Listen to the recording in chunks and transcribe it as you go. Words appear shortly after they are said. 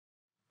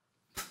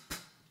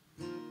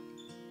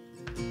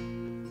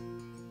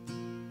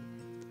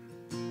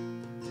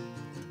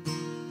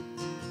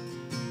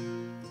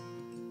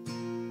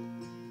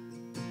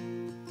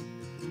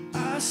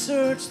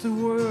searched the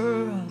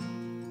world,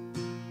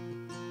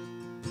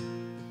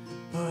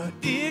 but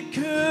it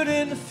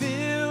couldn't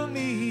fill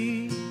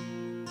me.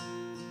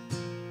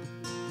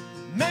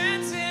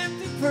 Man's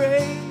empty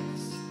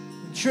praise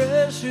and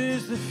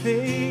treasures that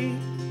fade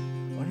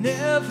are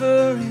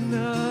never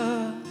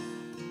enough.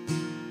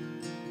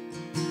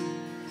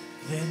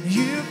 Then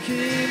you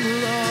came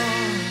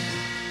along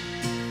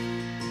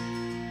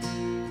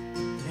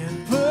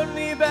and put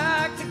me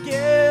back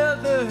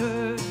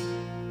together,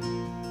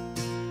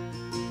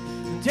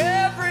 and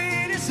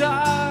every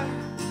desire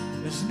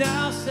is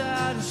now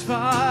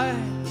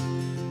satisfied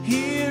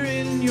here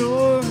in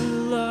your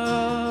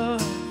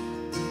love.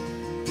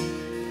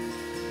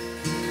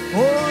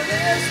 Oh,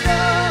 there's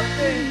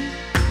nothing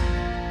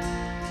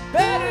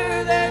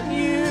better than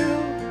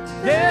you.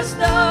 There's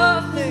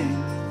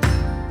nothing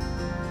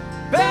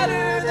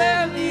better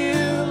than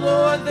you,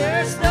 Lord.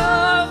 There's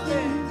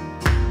nothing,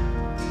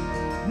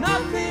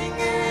 nothing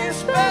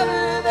is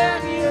better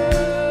than you.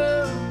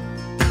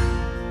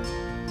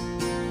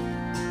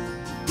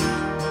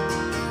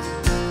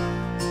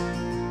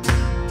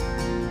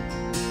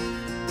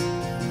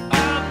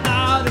 I'm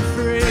not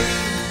afraid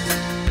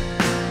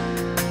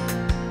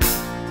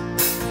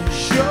to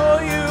show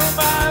you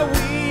my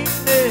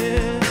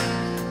weakness.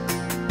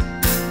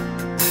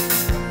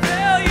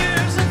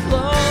 Failures and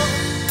flaws,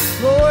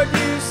 Lord,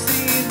 you've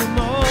seen them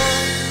all,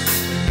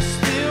 and you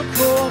still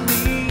call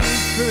me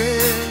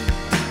friend.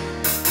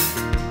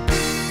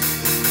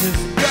 'Cause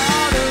the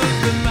God of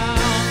the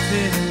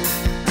mountain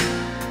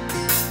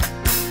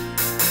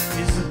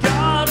is the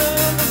God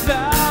of the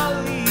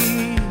valley.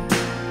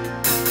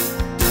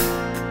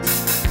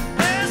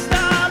 There's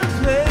not a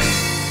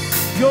place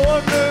your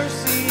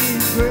mercy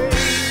and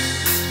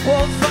grace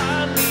won't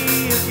find me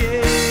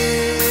again.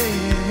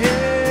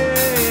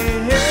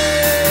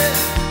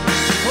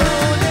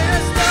 Oh,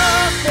 there's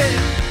nothing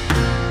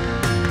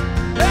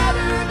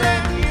better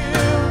than you.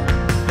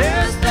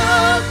 There's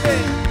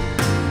nothing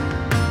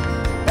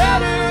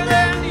better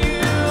than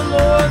you,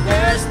 Lord.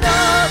 There's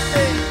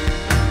nothing,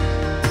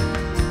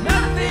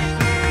 nothing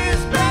is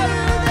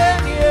better than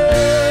you.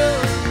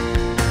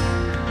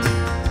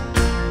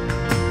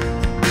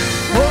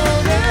 Oh,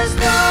 there's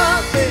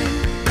nothing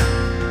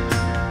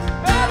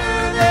better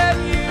than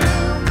you.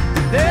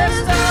 There's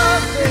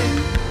nothing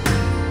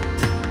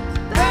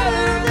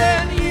better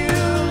than you,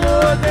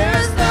 Lord.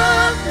 There's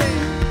nothing,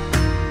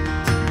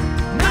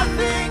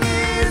 nothing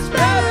is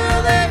better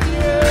than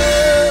you.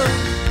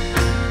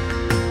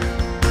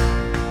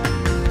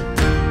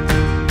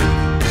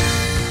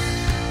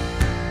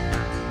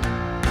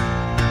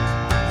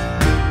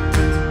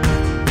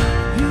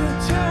 You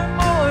turn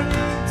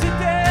mourning to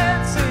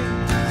dancing.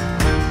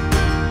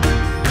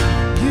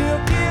 You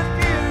give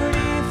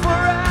beauty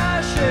for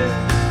ashes.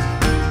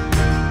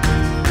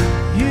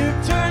 You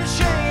turn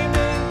shame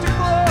into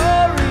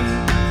glory.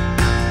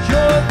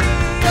 You're the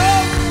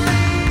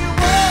only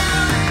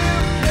one who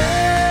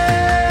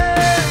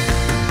can.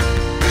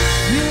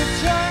 You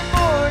turn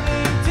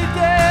mourning to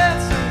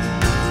dancing.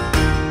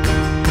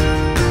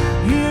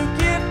 You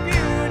give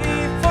beauty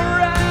for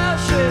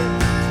ashes.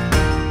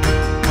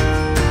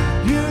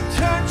 You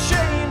turn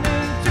shame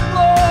into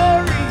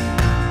glory.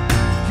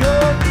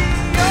 You're the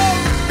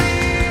only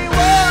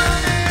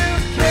one who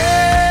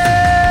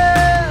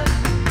can.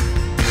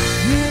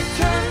 You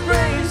turn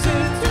grace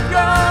into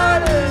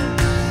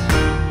gardens.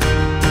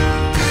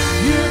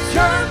 You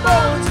turn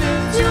bones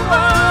into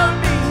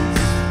armies.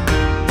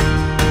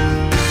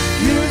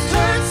 You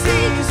turn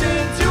seas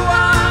into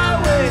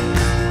highways.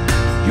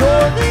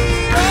 You're the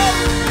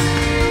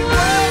only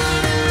one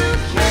who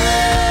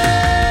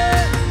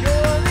can.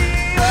 You're the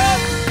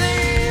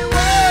only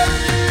one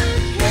who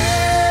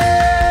can.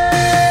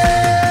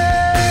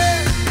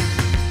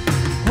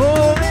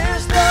 Oh,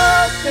 there's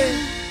nothing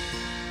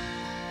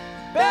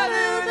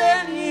better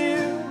than you.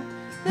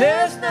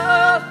 There's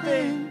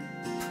nothing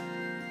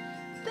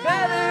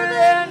better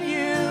than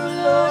you,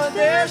 Lord.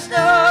 There's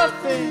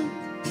nothing,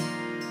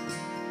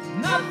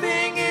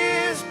 nothing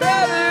is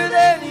better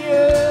than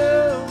you.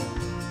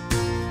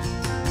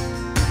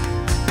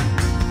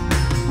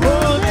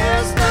 Oh,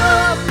 there's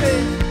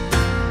nothing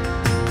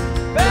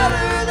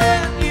better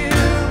than you.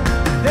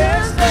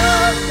 There's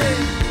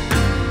nothing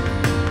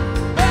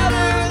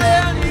better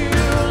than you,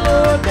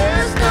 Lord.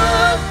 There's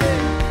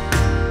nothing,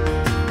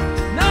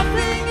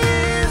 nothing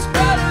is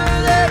better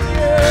than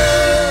you.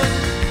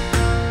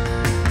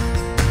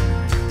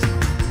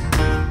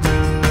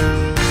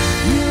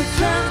 You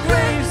turn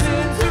graves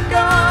into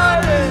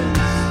gardens.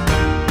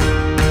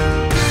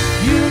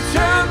 You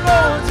turn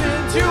bones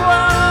into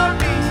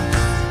armies.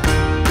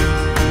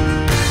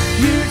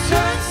 You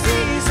turn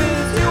seas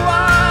into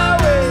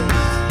highways.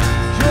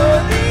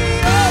 You're the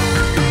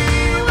only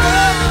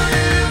one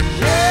who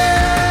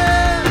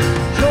can.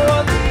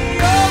 You're the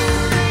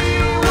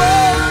only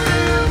one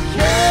who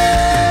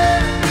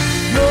can.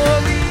 You're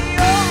the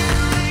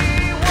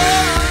only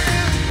one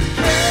who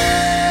can.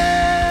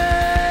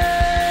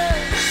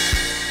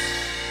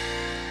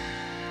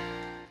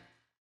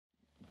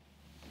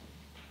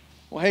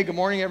 Well, hey, good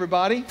morning,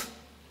 everybody.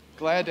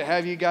 Glad to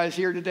have you guys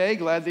here today.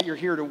 Glad that you're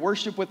here to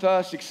worship with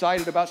us.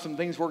 Excited about some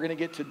things we're going to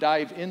get to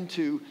dive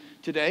into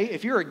today.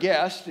 If you're a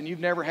guest and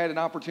you've never had an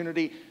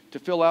opportunity to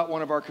fill out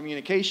one of our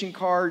communication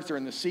cards, they're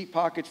in the seat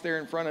pockets there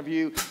in front of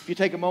you. If you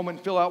take a moment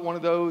and fill out one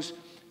of those,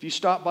 if you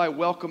stop by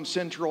Welcome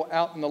Central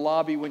out in the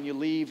lobby when you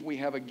leave, we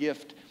have a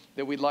gift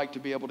that we'd like to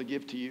be able to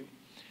give to you.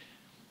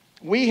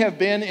 We have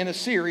been in a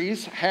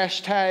series,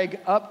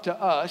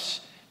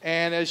 #UpToUs.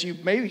 And as you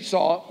maybe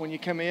saw when you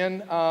come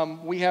in,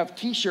 we have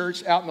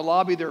t-shirts out in the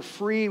lobby. They're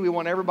free. We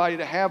want everybody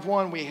to have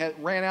one. We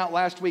ran out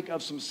last week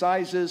of some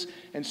sizes,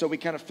 and so we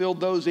kind of filled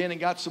those in and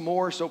got some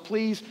more. So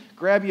please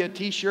grab you a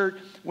t-shirt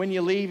when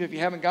you leave if you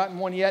haven't gotten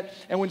one yet.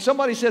 And when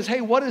somebody says, hey,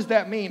 what does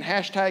that mean,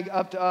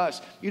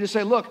 #UpToUs? You just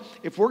say, look,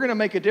 if we're going to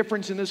make a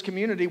difference in this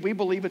community, we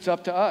believe it's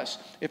up to us.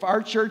 If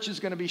our church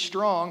is going to be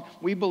strong,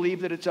 we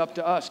believe that it's up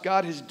to us.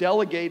 God has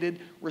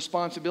delegated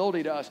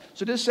responsibility to us.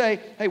 So just say,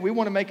 hey, we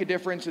want to make a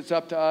difference. It's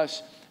up to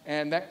us.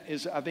 And that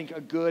is, I think,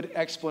 a good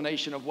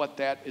explanation of what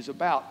that is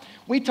about.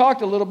 We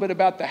talked a little bit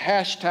about the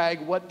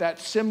hashtag, what that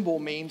symbol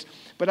means.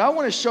 But I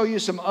want to show you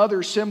some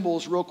other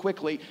symbols real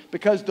quickly,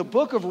 because the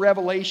book of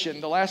Revelation,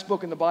 the last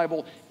book in the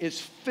Bible, is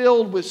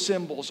filled with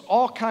symbols,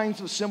 all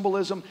kinds of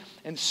symbolism.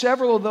 And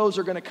several of those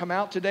are going to come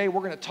out today.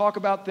 We're going to talk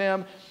about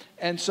them.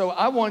 And so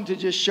I wanted to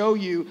just show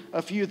you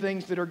a few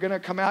things that are going to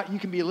come out. You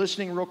can be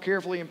listening real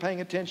carefully and paying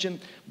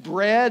attention.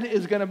 Bread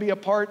is going to be a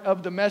part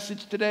of the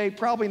message today.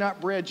 Probably not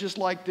bread just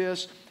like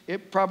this.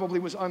 It probably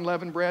was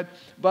unleavened bread.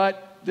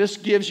 But this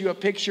gives you a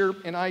picture,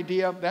 an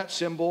idea of that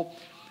symbol.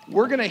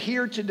 We're going to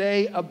hear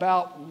today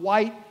about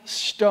white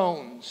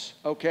stones,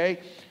 okay?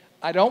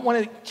 I don't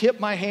want to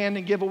tip my hand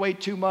and give away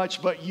too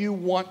much, but you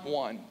want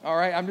one, all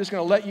right? I'm just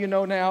going to let you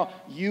know now,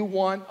 you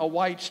want a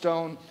white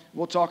stone.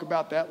 We'll talk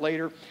about that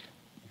later.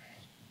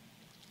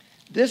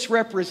 This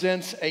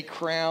represents a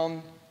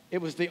crown. It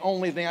was the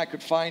only thing I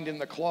could find in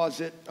the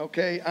closet,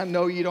 okay? I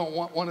know you don't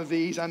want one of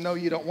these. I know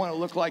you don't want to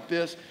look like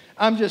this.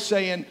 I'm just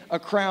saying a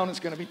crown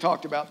is going to be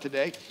talked about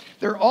today.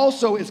 There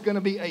also is going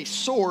to be a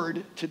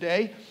sword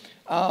today.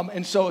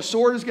 And so a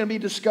sword is going to be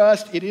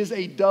discussed. It is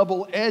a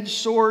double-edged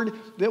sword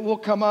that will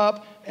come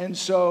up. And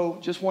so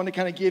just want to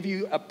kind of give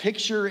you a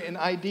picture, an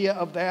idea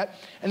of that.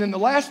 And then the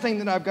last thing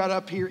that I've got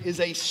up here is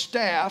a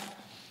staff.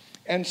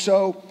 And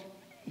so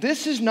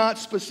this is not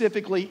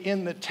specifically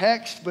in the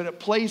text, but it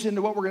plays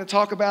into what we're going to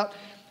talk about.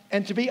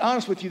 And to be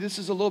honest with you, this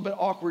is a little bit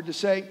awkward to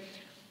say.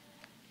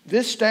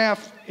 This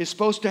staff is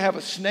supposed to have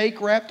a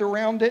snake wrapped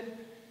around it.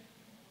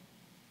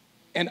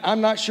 And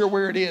I'm not sure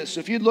where it is.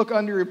 So if you'd look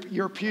under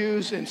your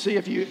pews and see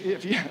if you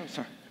I'm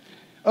sorry.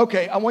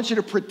 Okay, I want you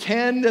to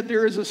pretend that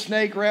there is a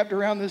snake wrapped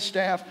around this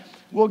staff.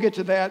 We'll get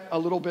to that a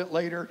little bit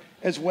later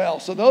as well.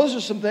 So those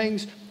are some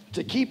things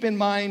to keep in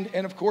mind.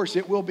 And of course,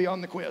 it will be on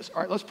the quiz.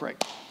 All right, let's pray.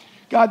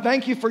 God,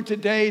 thank you for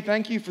today.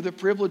 Thank you for the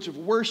privilege of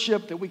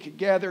worship, that we could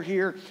gather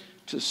here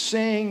to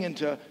sing and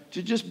to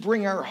just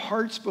bring our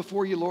hearts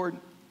before you, Lord.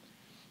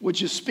 Would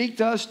you speak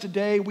to us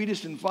today? We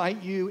just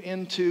invite you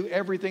into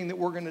everything that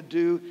we're going to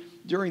do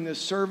during this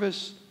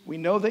service. We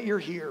know that you're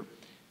here,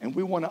 and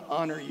we want to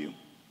honor you.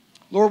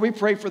 Lord, we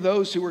pray for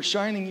those who are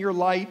shining your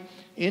light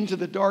into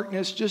the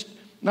darkness,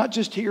 not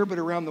just here, but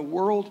around the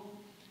world.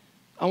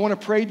 I want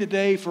to pray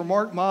today for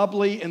Mark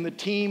Mobley and the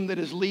team that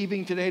is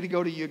leaving today to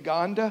go to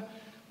Uganda.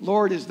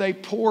 Lord, as they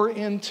pour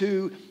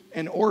into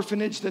an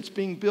orphanage that's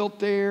being built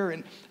there,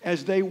 and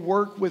as they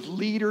work with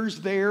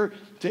leaders there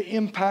to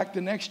impact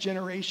the next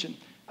generation,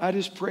 I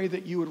just pray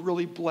that you would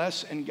really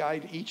bless and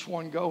guide each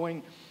one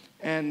going.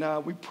 And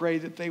we pray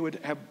that they would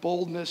have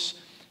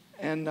boldness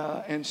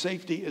and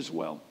safety as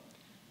well.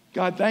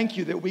 God, thank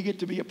you that we get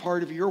to be a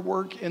part of your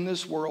work in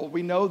this world.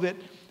 We know that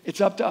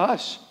it's up to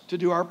us to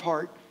do our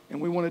part, and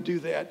we want to do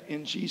that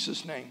in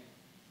Jesus' name.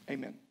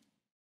 Amen.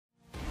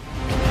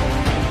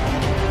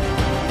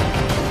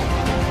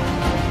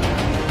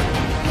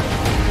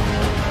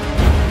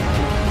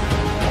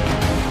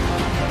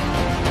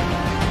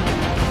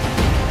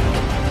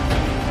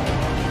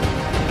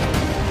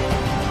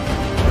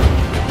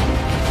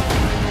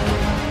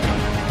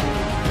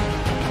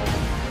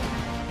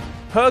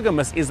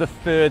 Pergamus is the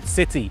third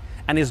city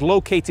and is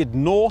located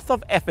north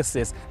of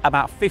Ephesus,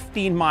 about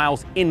 15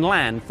 miles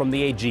inland from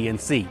the Aegean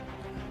Sea.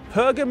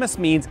 Pergamus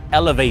means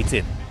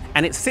elevated,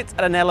 and it sits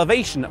at an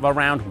elevation of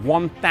around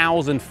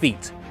 1,000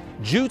 feet.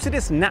 Due to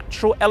this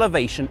natural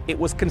elevation, it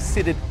was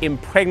considered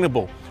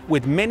impregnable,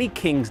 with many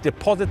kings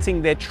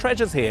depositing their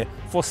treasures here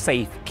for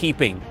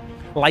safekeeping.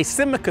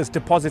 Lysimachus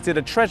deposited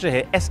a treasure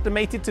here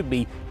estimated to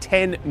be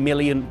 $10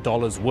 million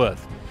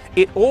worth.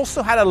 It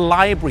also had a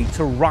library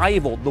to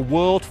rival the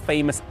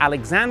world-famous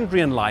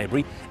Alexandrian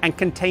library and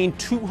contained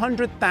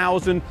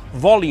 200,000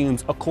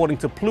 volumes according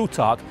to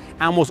Plutarch,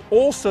 and was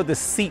also the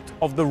seat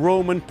of the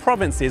Roman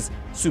province's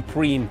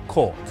Supreme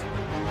Court.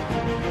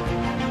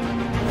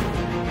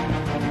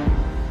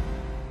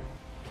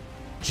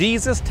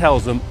 Jesus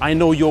tells them, I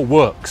know your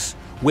works,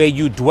 where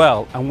you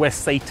dwell and where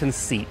Satan's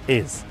seat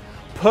is.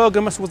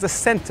 Pergamus was the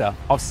center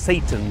of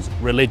Satan's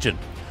religion.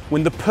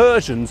 When the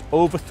Persians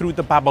overthrew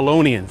the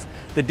Babylonians,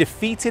 the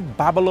defeated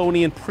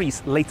Babylonian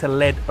priests later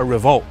led a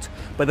revolt,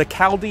 but the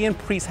Chaldean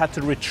priests had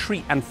to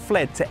retreat and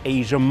fled to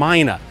Asia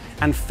Minor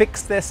and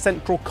fixed their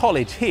central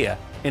college here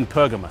in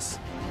Pergamus.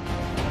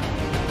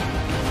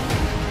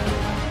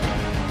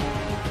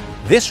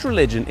 This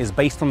religion is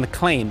based on the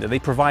claim that they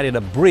provided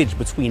a bridge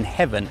between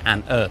heaven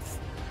and earth.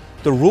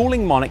 The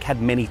ruling monarch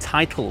had many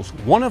titles,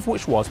 one of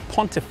which was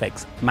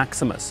Pontifex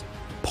Maximus.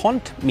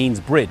 Pont means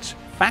bridge,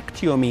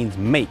 factio means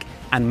make,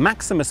 and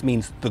Maximus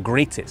means the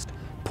greatest.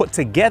 Put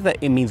together,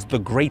 it means the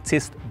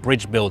greatest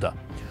bridge builder.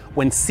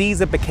 When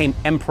Caesar became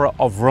emperor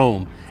of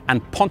Rome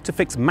and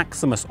Pontifex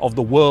Maximus of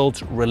the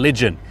world's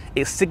religion,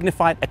 it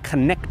signified a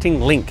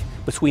connecting link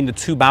between the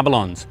two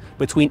Babylons,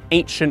 between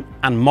ancient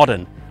and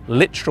modern,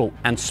 literal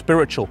and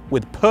spiritual,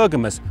 with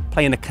Pergamus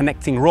playing a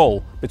connecting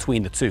role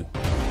between the two.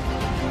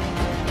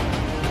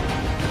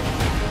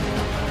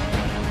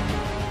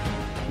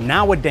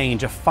 Now a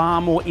danger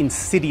far more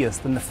insidious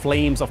than the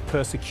flames of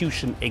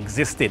persecution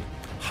existed.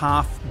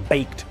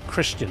 Half-baked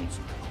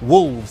Christians,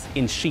 wolves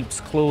in sheep's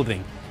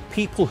clothing,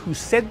 people who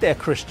said they're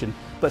Christian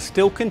but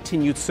still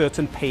continued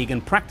certain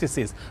pagan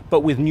practices, but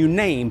with new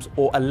names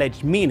or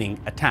alleged meaning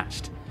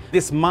attached.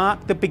 This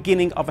marked the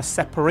beginning of a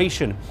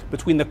separation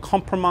between the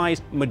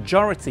compromised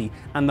majority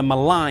and the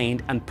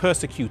maligned and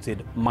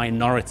persecuted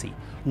minority.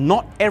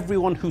 Not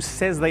everyone who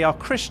says they are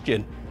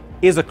Christian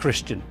is a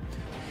Christian.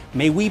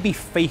 May we be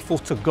faithful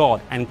to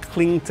God and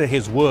cling to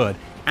His word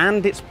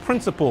and its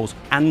principles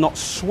and not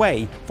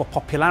sway for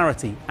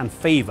popularity and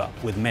favor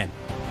with men.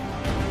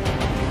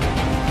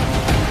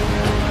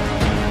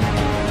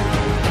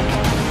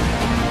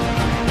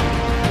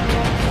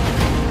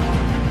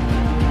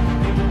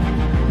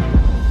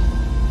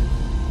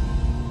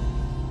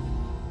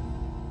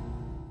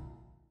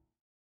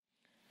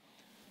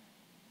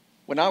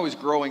 When I was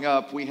growing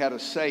up, we had a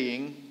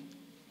saying,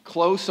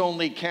 close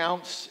only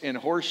counts in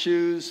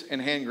horseshoes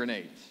and hand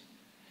grenades.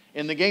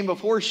 In the game of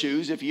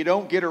horseshoes, if you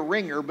don't get a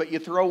ringer, but you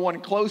throw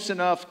one close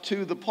enough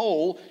to the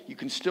pole, you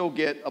can still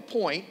get a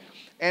point.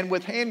 And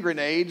with hand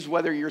grenades,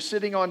 whether you're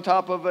sitting on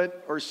top of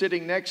it or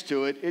sitting next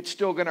to it, it's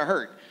still going to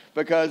hurt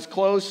because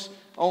close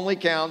only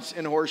counts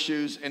in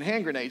horseshoes and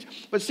hand grenades.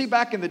 But see,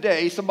 back in the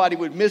day, somebody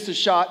would miss a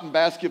shot in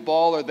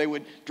basketball or they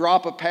would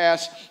drop a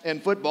pass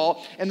in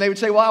football, and they would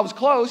say, well, I was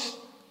close.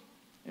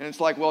 And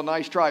it's like, well,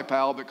 nice try,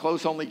 pal, but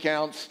close only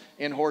counts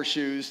in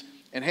horseshoes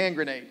and hand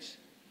grenades.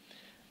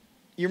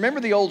 You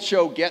remember the old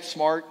show Get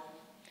Smart,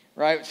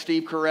 right?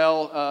 Steve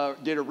Carell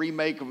did a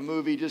remake of a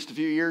movie just a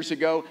few years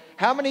ago.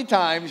 How many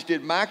times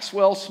did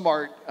Maxwell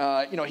Smart,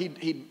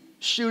 he'd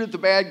shoot at the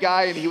bad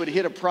guy and he would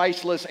hit a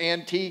priceless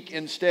antique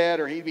instead,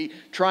 or he'd be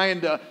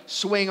trying to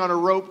swing on a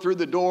rope through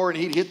the door and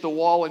he'd hit the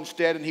wall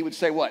instead, and he would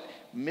say what?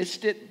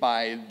 Missed it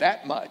by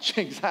that much.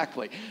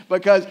 Exactly.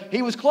 Because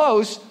he was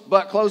close,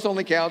 but close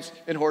only counts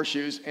in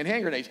horseshoes and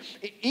hand grenades.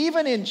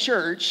 Even in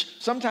church,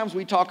 sometimes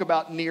we talk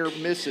about near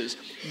misses.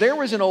 There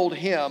was an old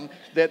hymn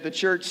that the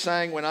church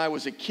sang when I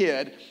was a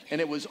kid,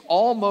 and it was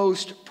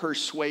Almost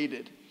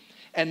Persuaded.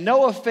 And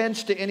no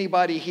offense to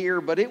anybody here,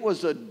 but it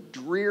was a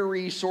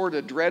dreary, sort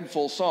of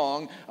dreadful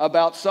song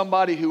about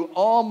somebody who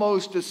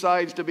almost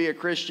decides to be a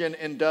Christian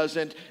and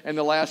doesn't. And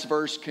the last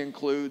verse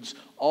concludes,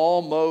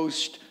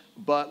 almost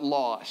but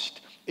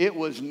lost. It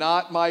was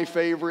not my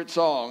favorite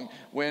song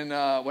when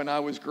I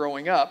was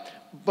growing up.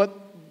 But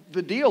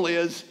the deal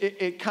is,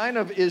 it kind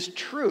of is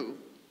true.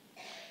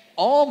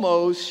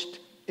 Almost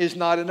is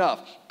not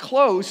enough.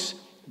 Close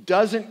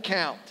doesn't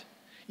count.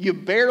 You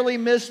barely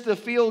miss the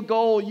field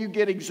goal, you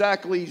get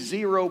exactly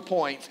 0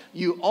 points.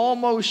 You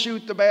almost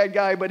shoot the bad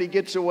guy, but he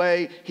gets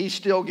away, he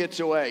still gets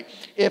away.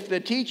 If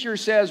the teacher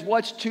says,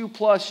 what's 2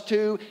 plus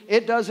 2?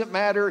 It doesn't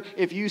matter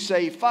if you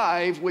say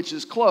 5, which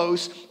is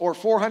close, or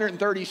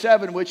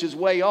 437, which is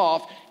way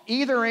off.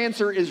 Either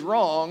answer is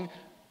wrong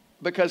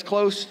because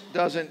close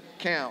doesn't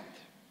count,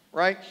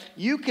 right?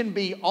 You can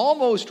be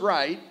almost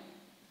right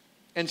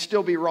and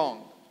still be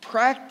wrong.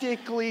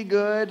 Practically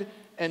good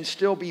and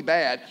still be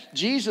bad.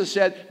 Jesus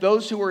said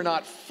those who are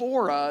not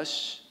for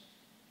us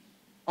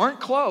aren't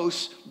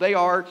close, they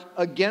are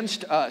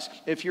against us.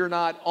 If you're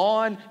not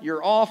on,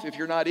 you're off. If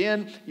you're not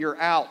in, you're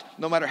out.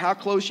 No matter how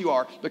close you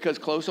are, because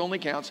close only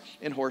counts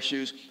in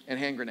horseshoes and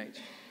hand grenades.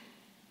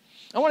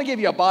 I want to give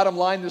you a bottom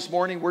line this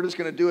morning. We're just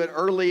going to do it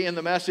early in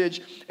the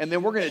message, and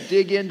then we're going to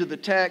dig into the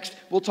text.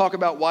 We'll talk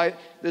about why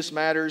this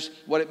matters,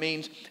 what it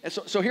means. And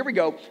so here we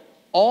go.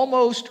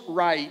 Almost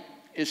right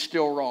is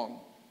still wrong.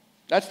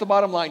 That's the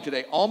bottom line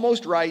today.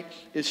 Almost right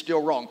is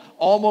still wrong.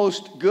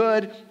 Almost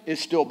good is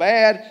still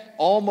bad.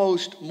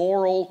 Almost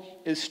moral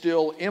is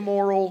still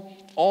immoral.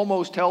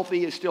 Almost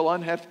healthy is still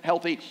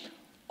unhealthy.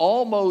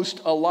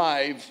 Almost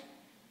alive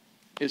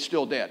is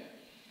still dead.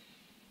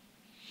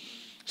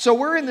 So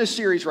we're in this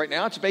series right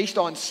now. It's based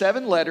on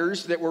 7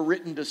 letters that were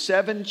written to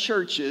 7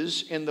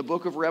 churches in the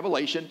book of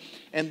Revelation.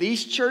 And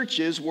these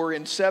churches were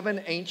in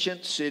 7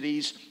 ancient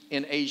cities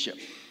in Asia.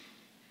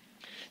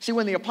 See,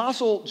 when the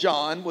Apostle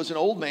John was an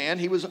old man,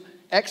 he was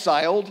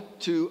exiled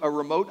to a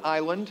remote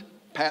island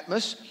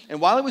Patmos, and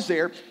while he was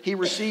there, he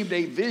received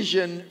a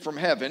vision from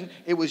heaven.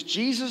 It was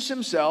Jesus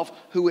himself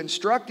who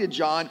instructed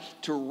John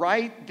to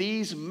write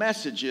these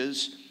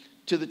messages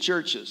to the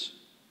churches.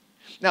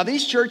 Now,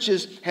 these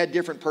churches had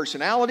different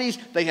personalities,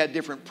 they had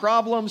different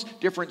problems,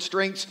 different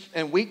strengths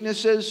and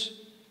weaknesses,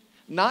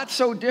 not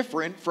so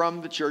different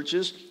from the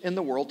churches in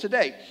the world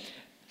today.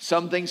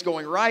 Some things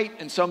going right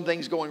and some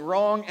things going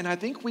wrong, and I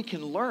think we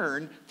can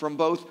learn from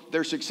both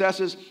their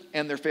successes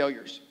and their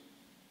failures.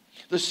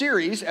 The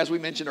series, as we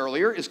mentioned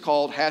earlier, is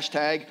called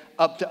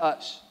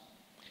 #UpToUs.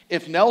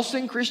 If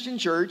Nelson Christian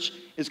Church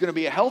is going to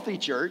be a healthy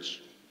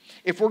church,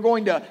 if we're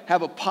going to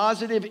have a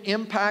positive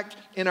impact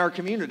in our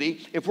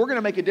community, if we're going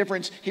to make a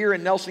difference here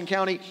in Nelson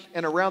County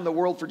and around the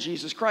world for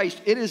Jesus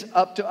Christ, it is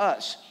up to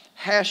us.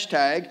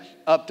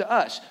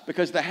 #UpToUs.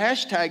 Because the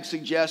hashtag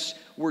suggests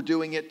we're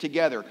doing it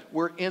together.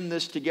 We're in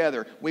this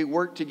together. We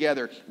work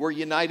together. We're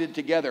united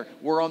together.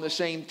 We're on the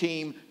same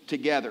team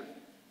together.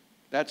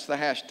 That's the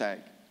hashtag.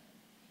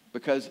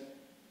 Because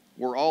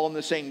we're all in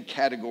the same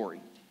category.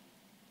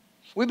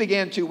 We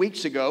began 2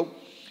 weeks ago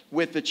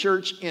with the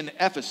church in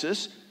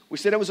Ephesus. We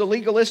said it was a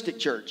legalistic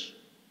church.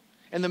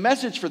 And the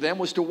message for them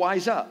was to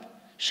wise up.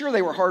 Sure,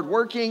 they were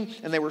hardworking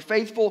and they were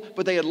faithful,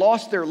 but they had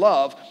lost their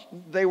love.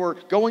 They were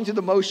going through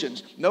the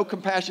motions. No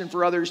compassion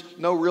for others,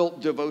 no real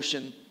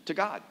devotion to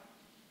God.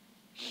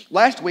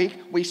 Last week,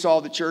 we saw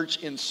the church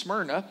in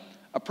Smyrna,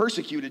 a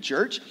persecuted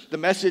church. The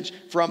message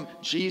from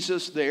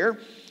Jesus there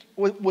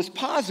was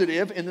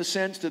positive in the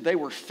sense that they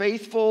were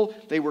faithful,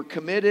 they were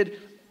committed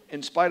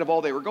in spite of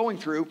all they were going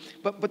through.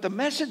 But the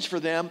message for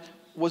them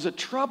was a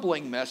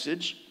troubling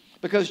message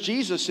because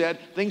Jesus said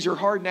things are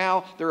hard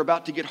now, they're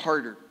about to get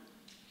harder.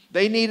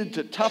 They needed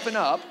to toughen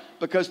up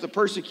because the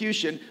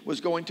persecution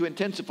was going to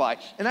intensify.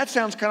 And that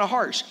sounds kind of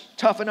harsh,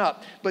 toughen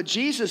up. But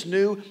Jesus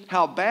knew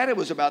how bad it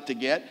was about to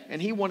get,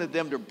 and he wanted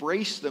them to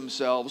brace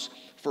themselves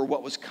for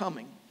what was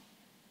coming.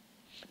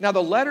 Now,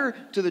 the letter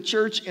to the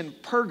church in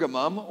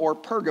Pergamum, or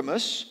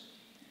Pergamus,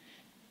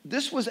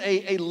 this was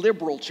a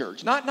liberal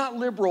church. Not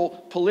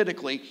liberal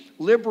politically,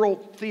 liberal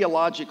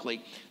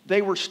theologically.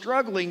 They were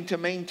struggling to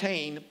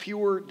maintain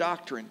pure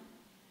doctrine.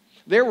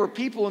 There were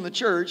people in the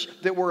church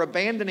that were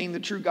abandoning the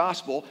true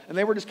gospel, and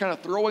they were just kind of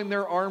throwing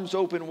their arms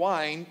open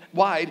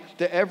wide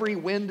to every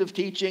wind of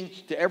teaching,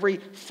 to every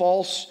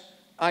false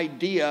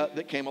idea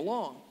that came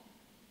along.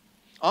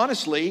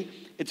 Honestly,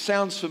 it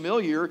sounds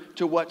familiar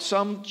to what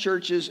some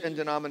churches and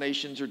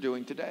denominations are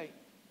doing today.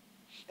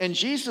 And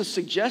Jesus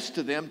suggests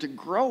to them to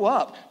grow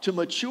up, to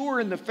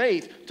mature in the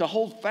faith, to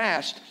hold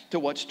fast to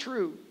what's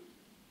true.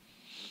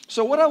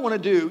 So what I want to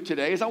do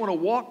today is I want to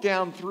walk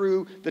down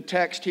through the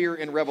text here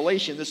in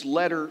Revelation, this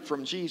letter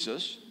from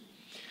Jesus.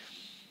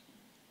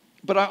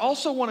 But I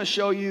also want to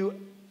show you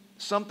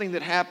something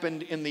that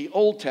happened in the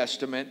Old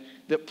Testament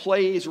that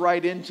plays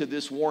right into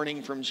this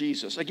warning from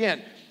Jesus.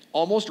 Again,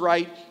 almost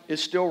right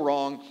is still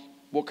wrong.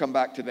 We'll come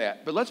back to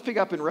that. But let's pick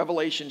up in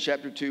Revelation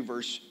chapter 2,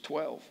 verse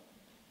 12.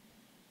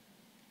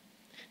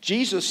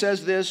 Jesus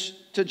says this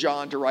to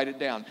John to write it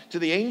down. To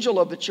the angel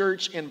of the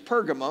church in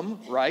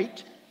Pergamum,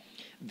 write,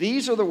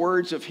 these are the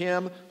words of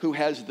him who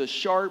has the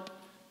sharp,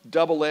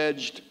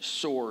 double-edged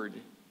sword.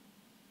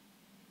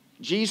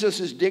 Jesus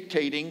is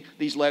dictating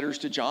these letters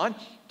to John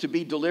to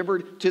be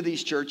delivered to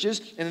these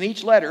churches. And in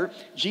each letter,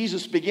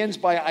 Jesus begins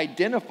by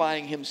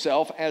identifying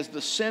himself as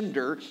the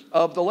sender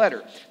of the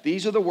letter.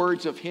 These are the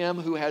words of him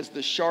who has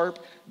the sharp,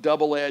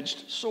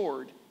 double-edged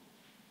sword.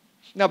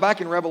 Now, back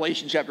in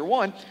Revelation chapter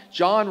 1,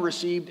 John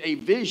received a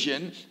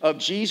vision of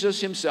Jesus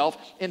himself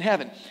in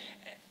heaven.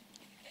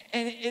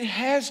 And it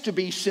has to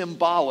be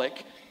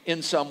symbolic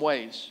in some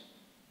ways.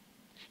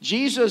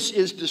 Jesus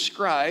is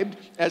described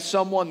as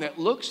someone that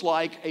looks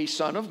like a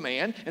son of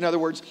man. In other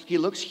words, he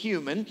looks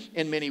human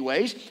in many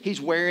ways.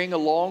 He's wearing a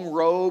long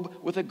robe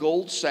with a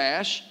gold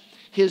sash.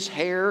 His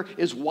hair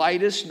is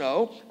white as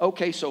snow.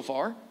 Okay, so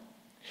far.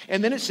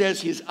 And then it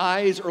says his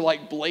eyes are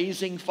like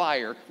blazing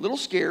fire. A little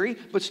scary,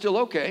 but still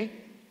okay.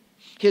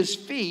 His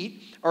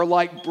feet are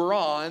like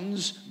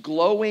bronze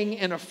glowing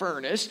in a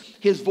furnace.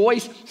 His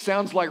voice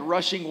sounds like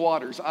rushing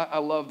waters. I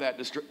love that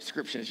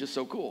description. It's just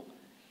so cool.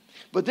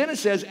 But then it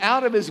says,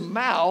 out of his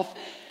mouth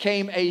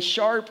came a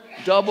sharp,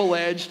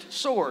 double-edged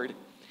sword.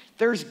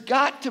 There's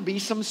got to be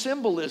some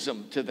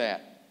symbolism to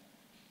that.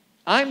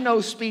 I'm no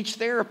speech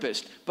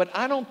therapist, but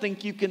I don't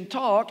think you can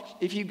talk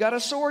if you've got a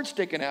sword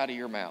sticking out of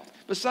your mouth.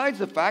 Besides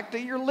the fact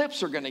that your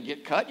lips are going to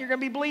get cut, you're going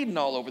to be bleeding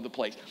all over the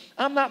place.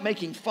 I'm not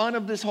making fun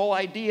of this whole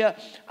idea.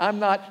 I'm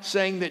not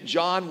saying that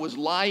John was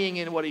lying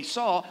in what he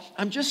saw.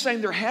 I'm just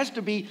saying there has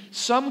to be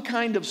some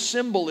kind of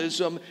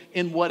symbolism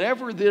in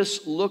whatever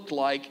this looked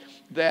like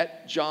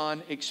that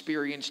John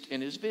experienced in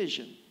his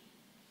vision.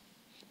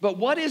 But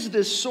what is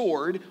this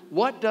sword?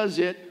 What does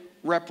it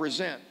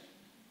represent?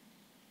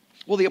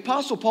 Well, the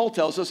Apostle Paul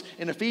tells us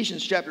in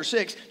Ephesians chapter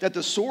 6 that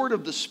the sword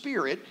of the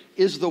Spirit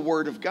is the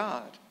Word of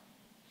God.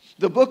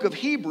 The book of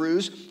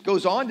Hebrews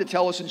goes on to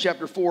tell us in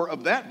chapter 4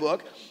 of that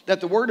book that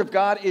the Word of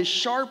God is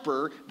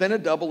sharper than a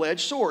double-edged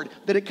sword,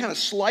 that it kind of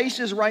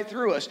slices right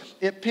through us.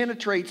 It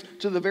penetrates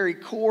to the very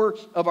core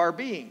of our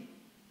being.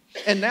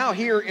 And now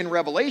here in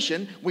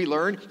Revelation, we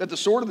learn that the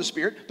sword of the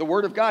Spirit, the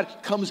Word of God,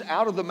 comes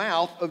out of the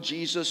mouth of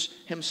Jesus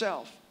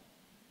himself.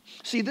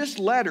 See, this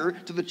letter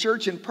to the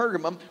church in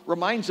Pergamum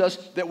reminds us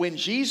that when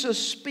Jesus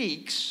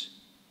speaks,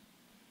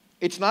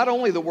 it's not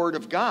only the Word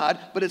of God,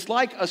 but it's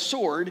like a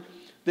sword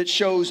that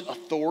shows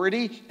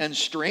authority and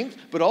strength,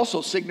 but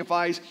also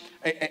signifies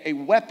a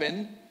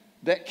weapon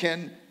that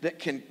can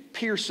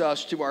pierce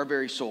us to our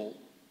very soul.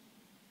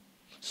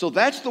 So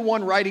that's the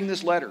one writing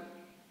this letter.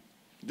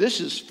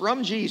 This is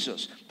from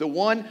Jesus, the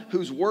one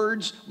whose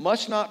words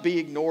must not be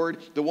ignored,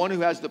 the one who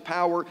has the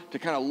power to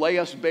kind of lay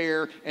us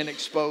bare and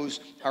expose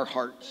our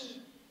hearts.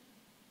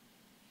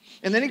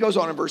 And then he goes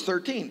on in verse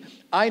 13.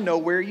 I know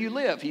where you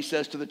live, he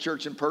says to the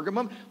church in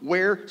Pergamum,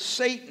 where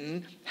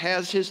Satan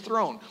has his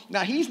throne.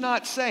 Now, he's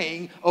not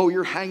saying, oh,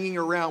 you're hanging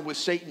around with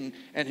Satan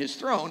and his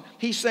throne.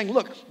 He's saying,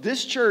 look,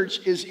 this church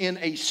is in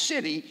a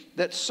city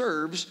that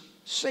serves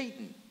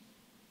Satan.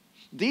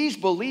 These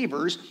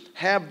believers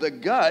have the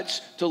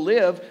guts to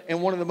live in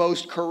one of the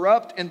most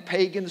corrupt and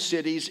pagan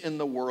cities in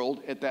the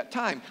world at that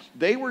time.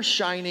 They were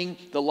shining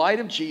the light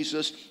of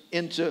Jesus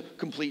into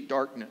complete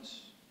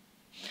darkness.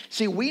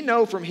 See, we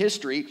know from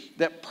history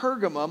that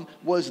Pergamum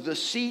was the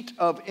seat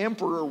of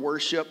emperor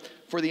worship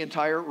for the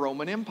entire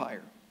Roman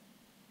Empire.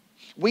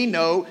 We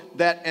know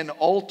that an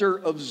altar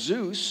of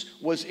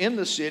Zeus was in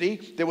the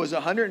city that was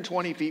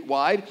 120 feet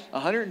wide,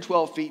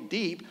 112 feet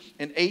deep,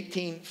 and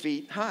 18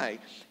 feet high.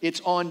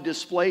 It's on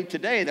display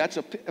today. That's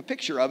a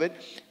picture of it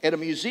at a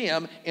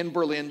museum in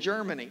Berlin,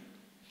 Germany.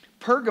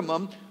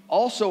 Pergamum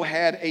also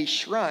had a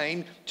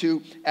shrine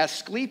to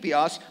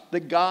Asclepius, the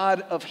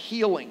god of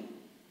healing.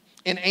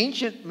 In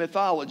ancient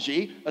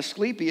mythology,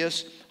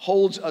 Asclepius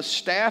holds a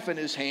staff in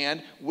his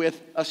hand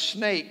with a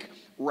snake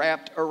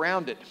wrapped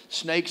around it.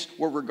 Snakes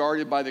were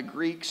regarded by the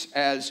Greeks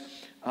as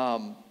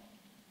a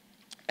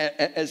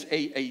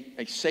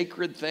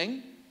sacred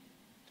thing.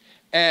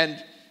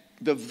 And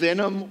the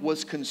venom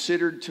was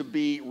considered to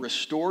be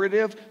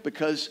restorative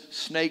because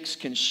snakes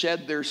can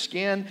shed their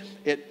skin.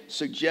 It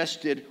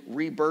suggested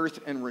rebirth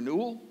and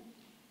renewal.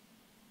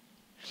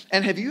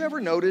 And have you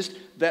ever noticed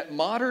that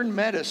modern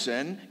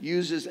medicine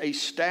uses a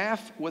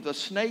staff with a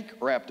snake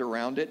wrapped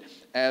around it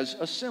as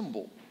a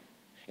symbol?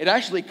 It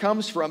actually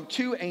comes from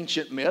two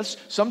ancient myths.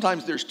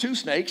 Sometimes there's two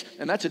snakes,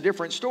 and that's a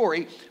different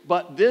story.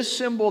 But this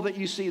symbol that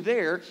you see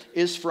there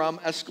is from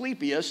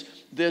Asclepius,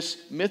 this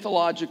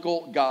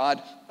mythological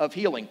god of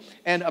healing.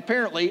 And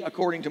apparently,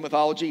 according to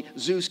mythology,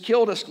 Zeus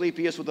killed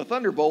Asclepius with a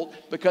thunderbolt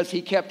because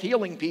he kept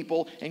healing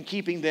people and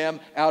keeping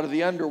them out of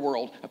the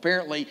underworld.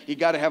 Apparently, he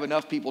got to have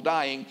enough people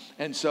dying,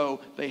 and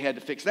so they had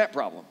to fix that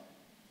problem.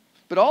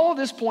 But all of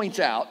this points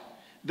out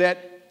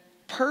that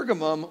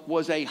Pergamum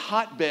was a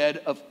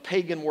hotbed of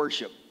pagan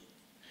worship.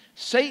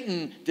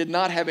 Satan did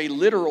not have a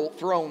literal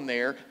throne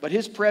there, but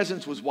his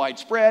presence was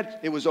widespread,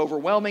 it was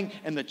overwhelming,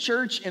 and the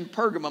church in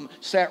Pergamum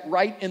sat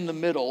right in the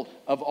middle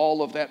of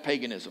all of that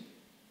paganism.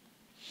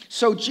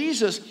 So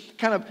Jesus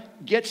kind of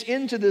gets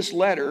into this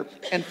letter,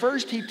 and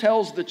first he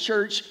tells the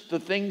church the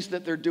things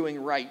that they're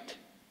doing right.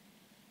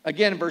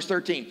 Again, in verse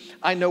 13,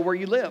 I know where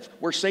you live,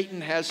 where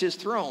Satan has his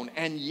throne,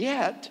 and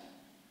yet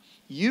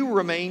you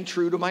remain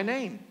true to my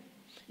name.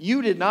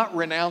 You did not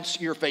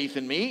renounce your faith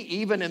in me,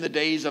 even in the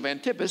days of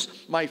Antipas,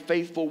 my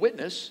faithful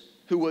witness,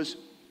 who was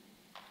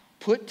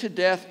put to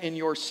death in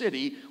your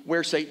city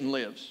where Satan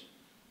lives.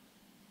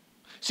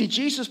 See,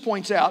 Jesus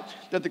points out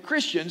that the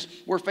Christians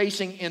were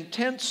facing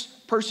intense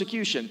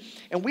persecution.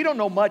 And we don't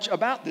know much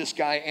about this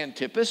guy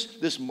Antipas,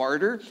 this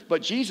martyr,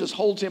 but Jesus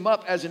holds him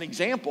up as an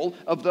example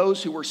of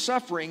those who were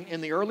suffering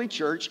in the early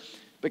church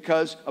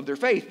because of their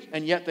faith,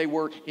 and yet they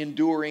were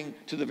enduring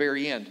to the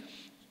very end.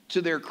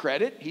 To their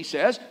credit, he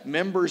says,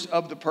 members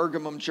of the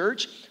Pergamum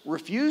church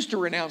refused to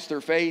renounce their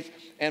faith,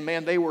 and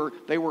man, they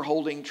were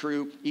holding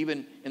true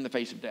even in the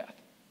face of death.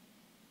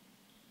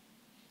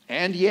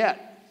 And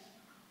yet,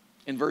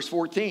 in verse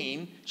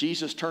 14,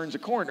 Jesus turns a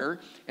corner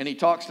and he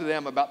talks to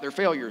them about their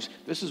failures.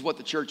 This is what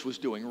the church was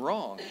doing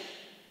wrong.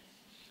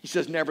 He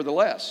says,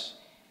 nevertheless,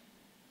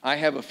 I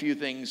have a few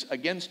things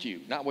against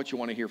you. Not what you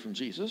want to hear from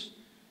Jesus,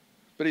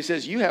 but he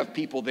says, you have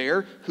people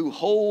there who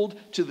hold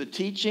to the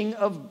teaching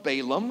of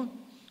Balaam,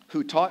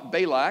 who taught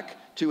Balak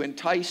to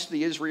entice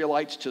the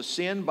Israelites to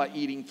sin by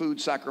eating food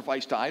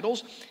sacrificed to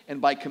idols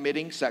and by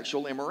committing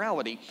sexual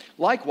immorality.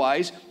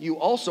 Likewise, you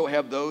also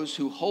have those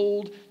who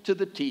hold to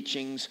the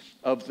teachings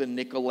of the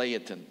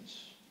Nicolaitans.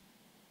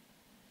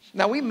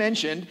 Now, we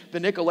mentioned the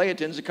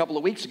Nicolaitans a couple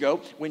of weeks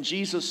ago when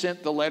Jesus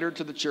sent the letter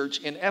to the church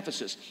in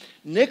Ephesus.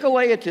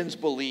 Nicolaitans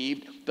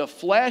believed the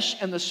flesh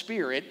and the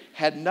spirit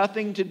had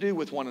nothing to do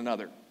with one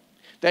another.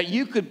 That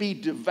you could be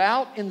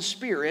devout in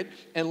spirit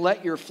and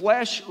let your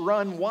flesh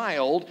run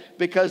wild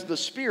because the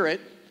spirit,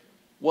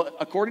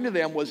 according to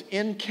them, was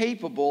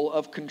incapable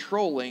of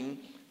controlling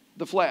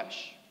the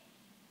flesh.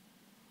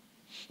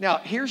 Now,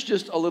 here's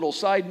just a little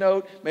side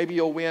note. Maybe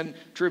you'll win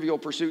Trivial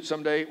Pursuit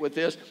someday with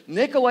this.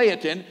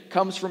 Nicolaitan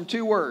comes from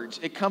two words.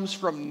 It comes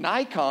from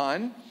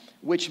Nikon,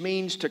 which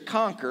means to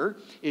conquer.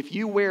 If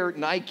you wear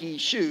Nike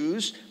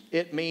shoes,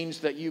 it means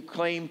that you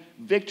claim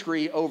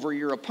victory over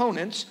your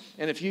opponents.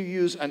 And if you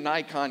use a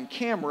Nikon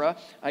camera,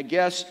 I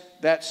guess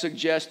that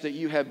suggests that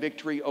you have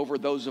victory over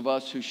those of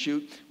us who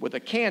shoot with a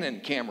Canon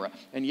camera.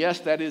 And yes,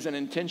 that is an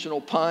intentional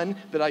pun,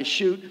 that I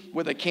shoot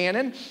with a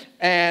Canon.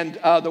 And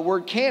the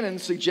word Canon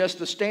suggests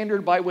the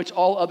standard by which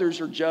all others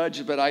are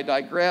judged, but I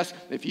digress.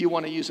 If you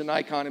want to use a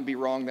Nikon and be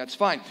wrong, that's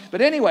fine.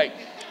 But anyway,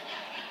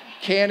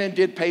 Canon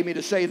did pay me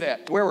to say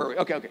that. Where were we?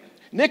 Okay.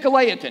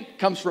 Nicolaitan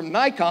comes from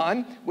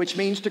Nikon, which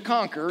means to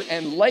conquer,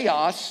 and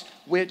Laos,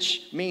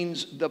 which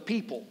means the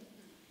people.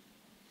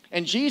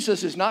 And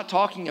Jesus is not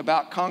talking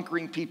about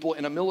conquering people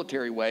in a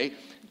military way.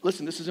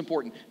 Listen, this is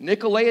important.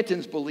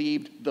 Nicolaitans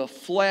believed the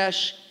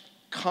flesh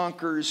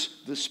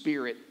conquers the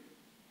spirit.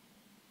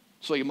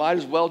 So you might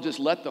as well just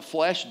let the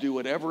flesh do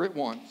whatever it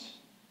wants.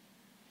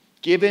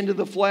 Give in to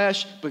the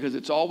flesh because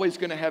it's always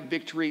going to have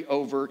victory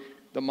over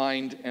the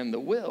mind and the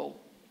will.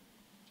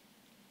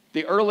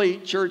 The early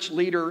church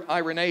leader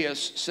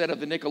Irenaeus said of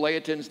the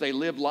Nicolaitans, they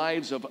lived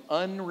lives of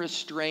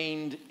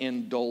unrestrained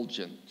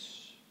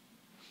indulgence.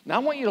 Now I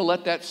want you to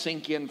let that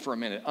sink in for a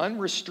minute.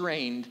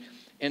 Unrestrained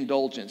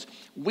indulgence.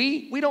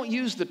 We don't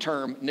use the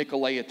term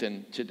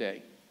Nicolaitan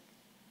today.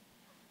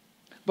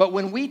 But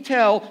when we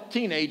tell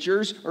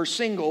teenagers or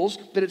singles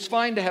that it's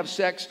fine to have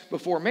sex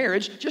before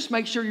marriage, just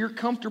make sure you're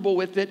comfortable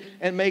with it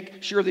and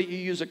make sure that you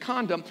use a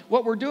condom.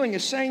 What we're doing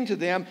is saying to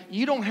them,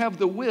 you don't have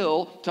the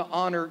will to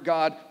honor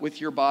God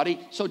with your body,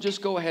 so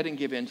just go ahead and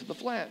give in to the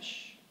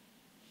flesh.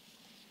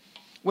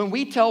 When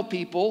we tell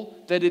people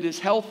that it is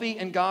healthy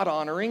and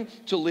God-honoring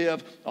to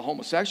live a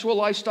homosexual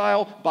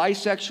lifestyle,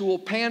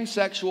 bisexual,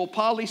 pansexual,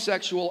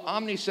 polysexual,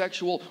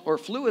 omnisexual, or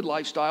fluid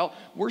lifestyle,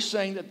 we're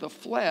saying that the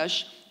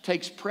flesh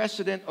takes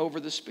precedent over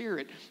the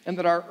spirit, and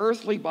that our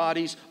earthly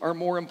bodies are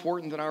more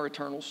important than our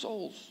eternal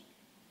souls.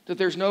 That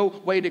there's no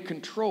way to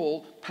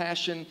control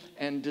passion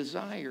and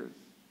desire.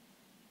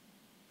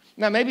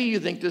 Now, maybe you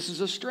think this is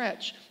a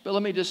stretch, but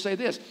let me just say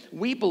this.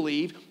 We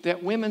believe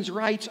that women's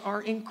rights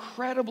are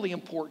incredibly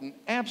important,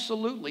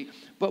 absolutely.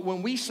 But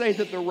when we say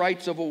that the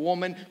rights of a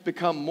woman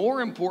become more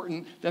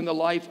important than the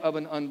life of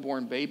an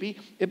unborn baby,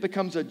 it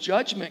becomes a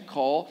judgment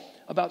call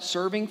about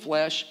serving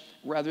flesh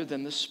rather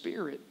than the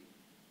spirit.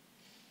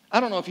 I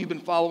don't know if you've been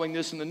following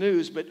this in the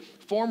news, but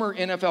former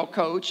NFL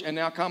coach and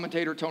now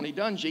commentator Tony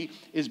Dungy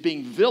is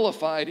being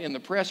vilified in the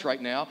press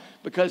right now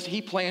because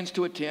he plans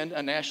to attend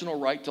a National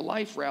Right to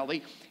Life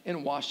rally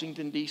in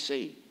Washington,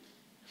 D.C.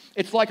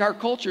 It's like our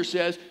culture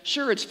says,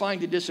 sure, it's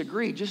fine to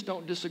disagree, just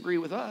don't disagree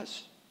with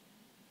us.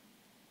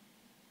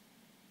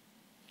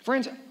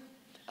 Friends,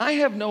 I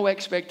have no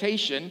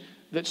expectation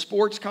that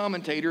sports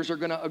commentators are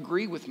going to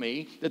agree with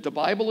me that the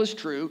Bible is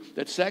true,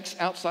 that sex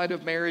outside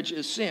of marriage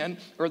is sin,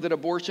 or that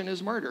abortion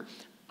is murder.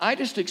 I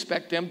just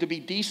expect them to be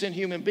decent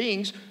human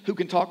beings who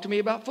can talk to me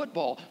about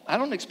football. I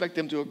don't expect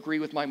them to agree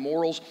with my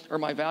morals or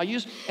my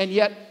values. And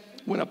yet,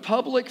 when a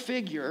public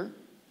figure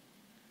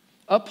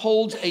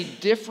upholds a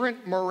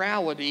different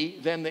morality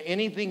than the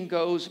anything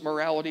goes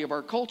morality of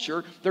our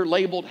culture, they're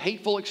labeled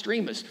hateful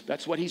extremists.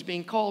 That's what he's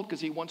being called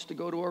because he wants to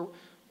go to a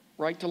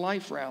Right to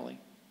Life rally.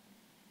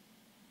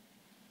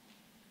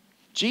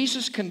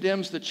 Jesus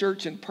condemns the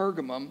church in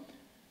Pergamum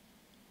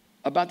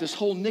about this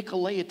whole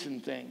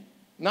Nicolaitan thing.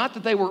 Not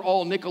that they were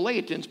all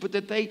Nicolaitans, but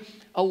that they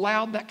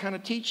allowed that kind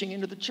of teaching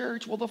into the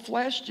church. Well, the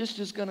flesh just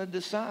is going to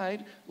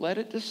decide. Let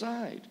it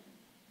decide.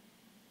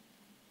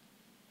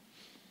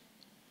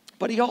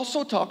 But he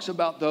also talks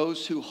about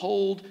those who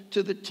hold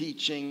to the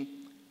teaching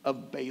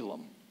of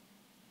Balaam.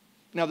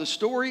 Now, the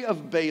story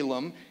of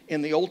Balaam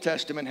in the Old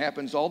Testament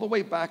happens all the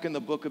way back in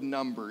the book of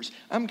Numbers.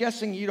 I'm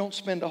guessing you don't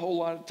spend a whole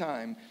lot of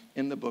time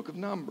in the book of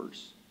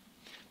Numbers.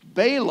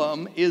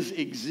 Balaam is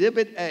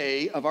exhibit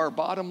A of our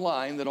bottom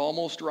line that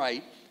almost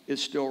right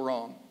is still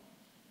wrong.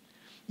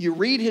 You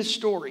read his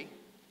story,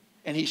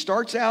 and he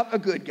starts out a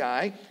good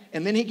guy,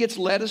 and then he gets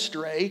led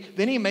astray,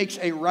 then he makes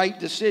a right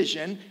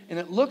decision, and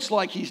it looks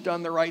like he's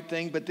done the right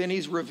thing, but then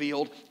he's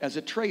revealed as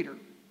a traitor.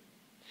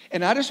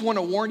 And I just want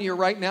to warn you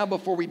right now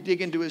before we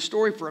dig into his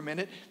story for a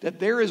minute that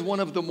there is one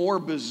of the more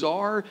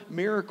bizarre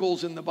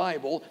miracles in the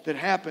Bible that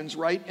happens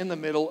right in the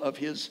middle of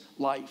his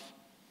life.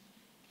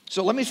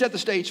 So let me set the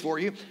stage for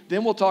you.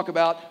 Then we'll talk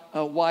about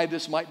why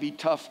this might be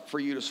tough for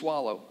you to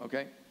swallow,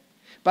 okay?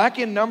 Back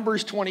in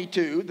Numbers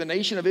 22, the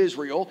nation of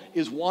Israel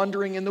is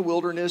wandering in the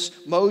wilderness.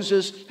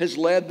 Moses has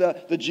led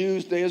the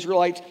Jews, the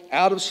Israelites,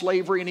 out of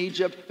slavery in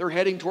Egypt. They're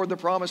heading toward the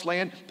promised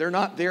land. They're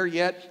not there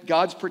yet.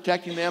 God's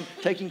protecting them,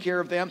 taking care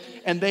of them.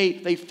 And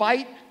they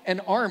fight an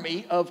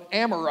army of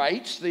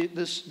Amorites,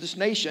 this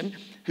nation,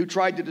 who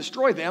tried to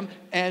destroy them.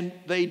 And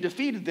they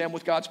defeated them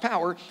with God's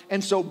power.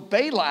 And so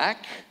Balak,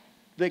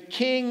 the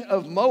king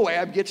of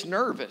Moab, gets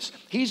nervous.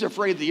 He's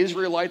afraid the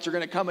Israelites are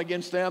going to come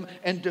against them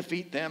and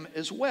defeat them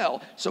as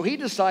well. So he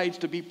decides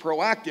to be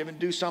proactive and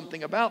do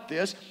something about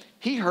this.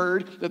 He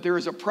heard that there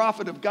is a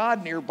prophet of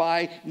God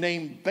nearby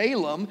named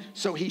Balaam,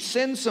 so he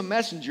sends some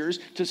messengers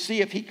to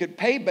see if he could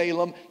pay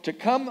Balaam to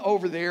come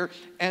over there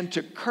and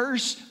to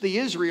curse the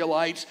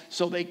Israelites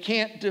so they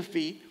can't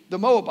defeat the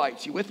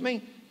Moabites. You with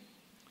me?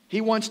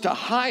 He wants to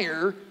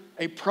hire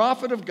a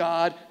prophet of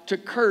God, to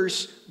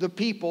curse the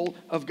people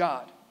of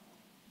God.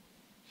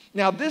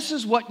 Now, this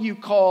is what you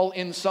call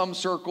in some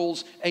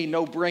circles a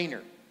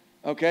no-brainer.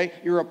 Okay?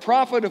 You're a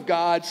prophet of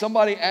God.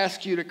 Somebody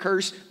asks you to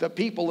curse the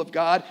people of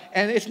God,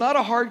 and it's not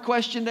a hard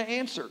question to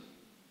answer.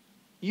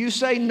 You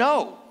say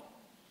no.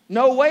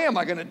 No way am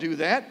I going to do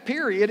that.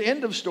 Period.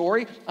 End of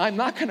story. I'm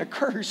not going to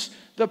curse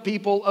the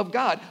people of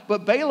God.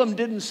 But Balaam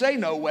didn't say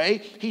no way.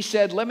 He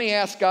said, let me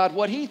ask God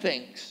what he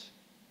thinks.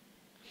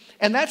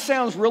 And that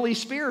sounds really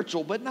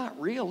spiritual, but not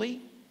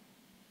really.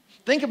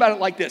 Think about it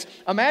like this.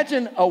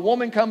 Imagine a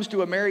woman comes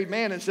to a married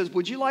man and says,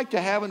 would you like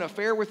to have an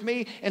affair with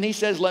me? And he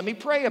says, let me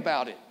pray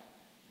about it.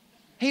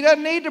 He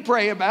doesn't need to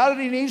pray about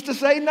it. He needs to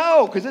say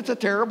no, because it's a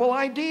terrible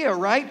idea,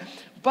 right?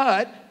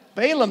 But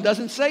Balaam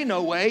doesn't say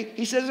no way.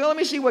 He says, let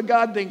me see what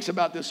God thinks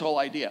about this whole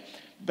idea.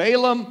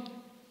 Balaam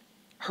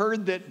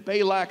heard that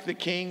Balak the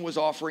king was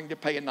offering to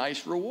pay a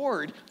nice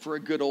reward for a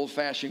good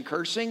old-fashioned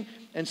cursing,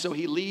 and so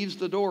he leaves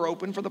the door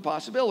open for the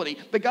possibility.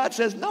 But God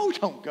says, no,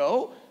 don't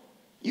go.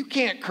 You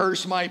can't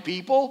curse my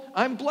people.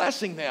 I'm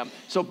blessing them.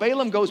 So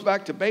Balaam goes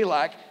back to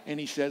Balak, and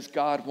he says,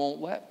 God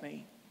won't let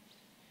me.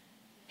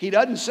 He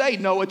doesn't say,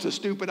 no, it's a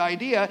stupid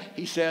idea.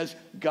 He says,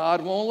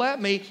 God won't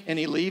let me, and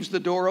he leaves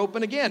the door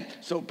open again.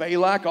 So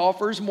Balak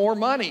offers more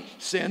money,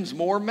 sends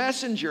more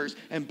messengers,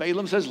 and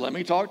Balaam says, let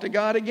me talk to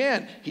God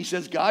again. He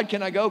says, God,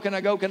 can I go, can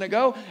I go, can I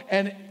go?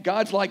 And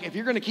God's like, if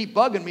you're going to keep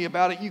bugging me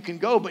about it, you can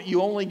go, but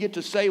you only get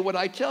to say what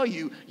I tell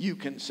you you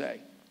can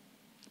say.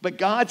 But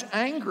God's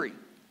angry.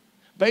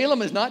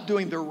 Balaam is not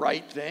doing the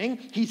right thing.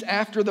 He's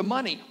after the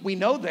money. We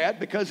know that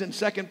because in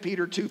 2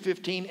 Peter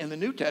 2:15 in the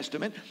New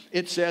Testament,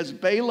 it says,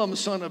 Balaam,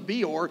 son of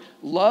Beor,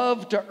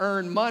 loved to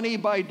earn money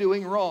by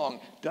doing wrong.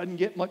 Doesn't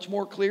get much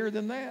more clear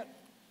than that.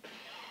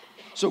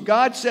 So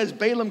God says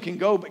Balaam can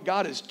go, but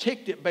God is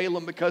ticked at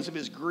Balaam because of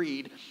his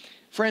greed.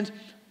 Friends,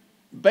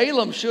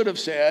 Balaam should have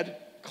said,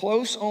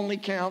 close only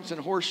counts in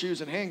horseshoes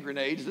and hand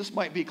grenades. This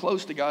might be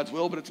close to God's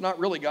will, but it's not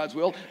really God's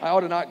will. I ought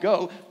to not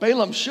go.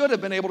 Balaam should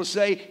have been able to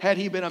say, had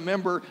he been a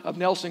member of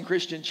Nelson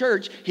Christian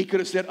Church, he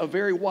could have said, a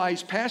very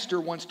wise pastor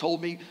once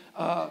told me,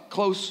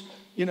 close,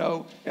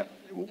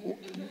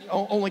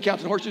 only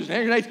counts in horseshoes and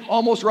hand grenades.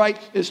 Almost right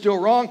is still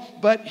wrong,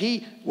 but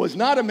he was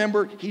not a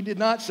member. He did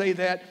not say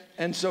that.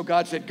 And so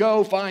God said,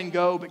 go, fine,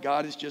 go, but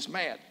God is just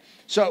mad.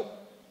 So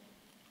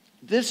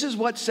this is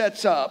what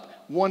sets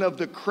up one of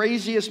the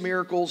craziest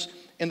miracles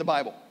in the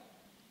Bible.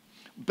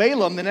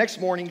 Balaam, the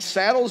next morning,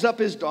 saddles up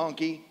his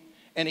donkey,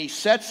 and he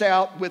sets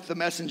out with the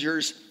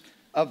messengers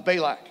of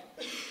Balak.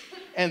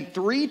 And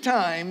 3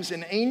 times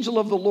an angel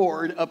of the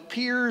Lord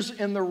appears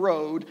in the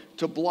road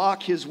to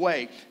block his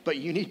way. But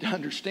you need to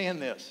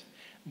understand this.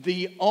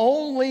 The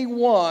only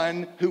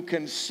one who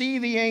can see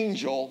the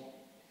angel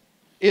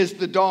is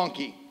the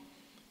donkey,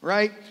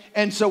 right?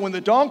 And so when the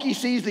donkey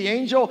sees the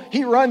angel,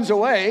 he runs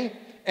away,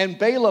 and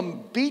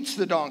Balaam beats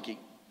the donkey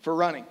for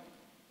running.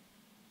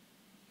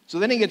 So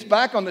then he gets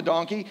back on the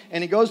donkey,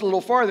 and he goes a little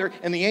farther,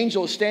 and the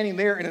angel is standing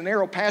there in a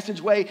narrow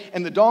passageway,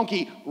 and the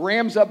donkey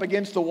rams up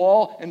against the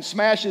wall and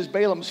smashes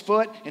Balaam's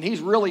foot, and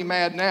he's really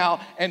mad now,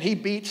 and he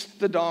beats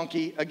the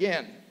donkey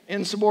again.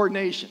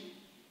 Insubordination.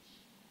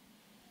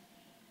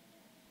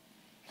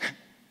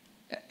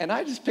 And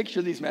I just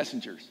picture these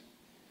messengers,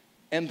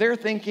 and they're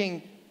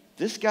thinking,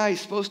 this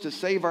guy's supposed to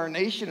save our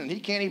nation, and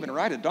he can't even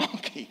ride a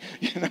donkey.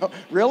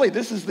 Really,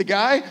 this is the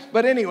guy?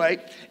 But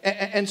anyway,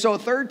 and so a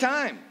third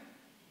time,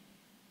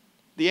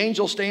 the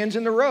angel stands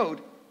in the road,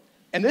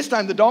 and this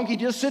time the donkey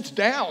just sits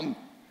down.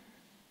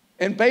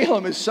 And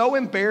Balaam is so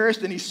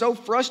embarrassed and he's so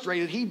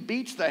frustrated, he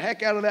beats the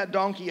heck out of that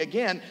donkey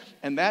again,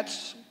 and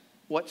that's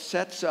what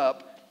sets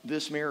up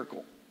this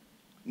miracle.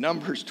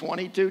 Numbers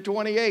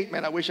 22:28.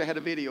 Man, I wish I had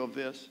a video of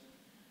this.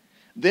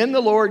 Then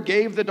the Lord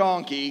gave the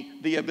donkey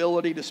the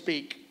ability to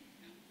speak.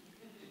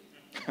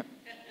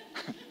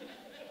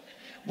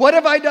 What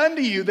have I done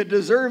to you that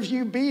deserves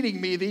you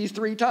beating me these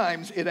 3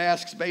 times? It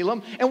asks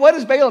Balaam. And what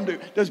does Balaam do?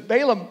 Does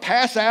Balaam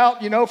pass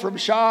out, from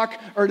shock?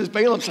 Or does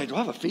Balaam say, do I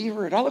have a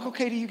fever? Do I look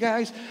okay to you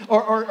guys?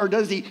 Or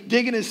does he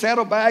dig in his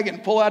saddlebag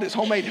and pull out his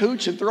homemade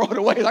hooch and throw it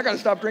away? I got to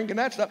stop drinking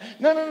that stuff.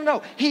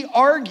 No. He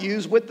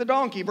argues with the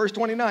donkey. Verse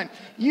 29.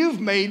 You've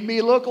made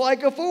me look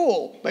like a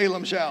fool,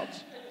 Balaam shouts.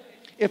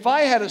 If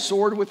I had a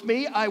sword with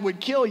me, I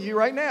would kill you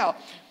right now.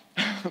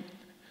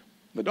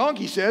 The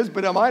donkey says,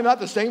 but am I not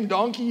the same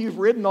donkey you've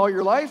ridden all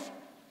your life?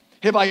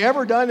 Have I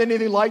ever done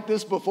anything like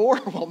this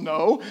before? Well,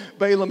 no,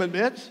 Balaam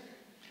admits.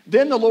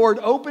 Then the Lord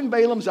opened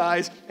Balaam's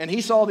eyes, and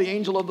he saw the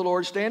angel of the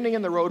Lord standing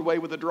in the roadway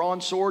with a drawn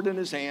sword in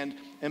his hand.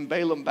 And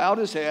Balaam bowed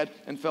his head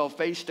and fell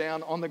face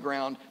down on the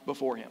ground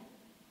before him.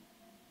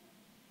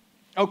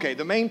 Okay,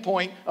 the main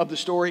point of the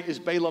story is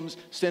Balaam's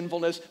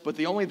sinfulness, but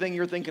the only thing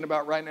you're thinking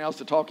about right now is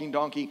the talking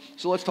donkey.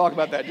 So let's talk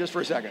about that just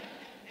for a second.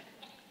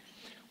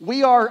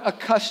 We are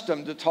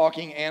accustomed to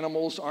talking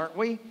animals, aren't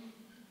we?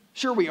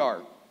 Sure we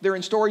are. They're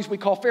in stories we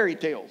call fairy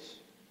tales,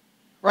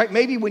 right?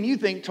 Maybe when you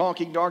think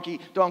talking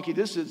donkey,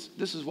 this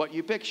is what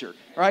you picture,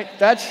 right?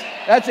 That's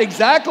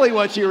exactly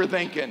what you were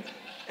thinking.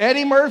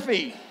 Eddie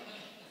Murphy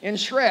in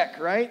Shrek,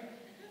 right?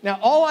 Now,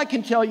 all I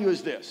can tell you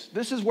is this.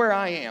 This is where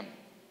I am.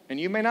 And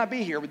you may not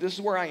be here, but this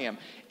is where I am.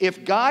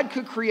 If God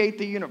could create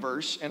the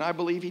universe, and I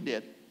believe he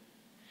did,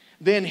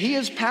 then he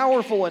is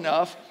powerful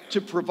enough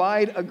to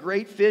provide a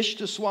great fish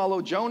to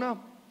swallow Jonah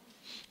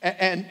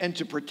and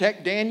to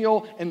protect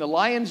Daniel in the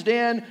lion's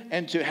den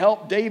and to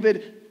help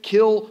David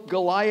kill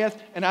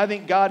Goliath. And I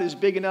think God is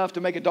big enough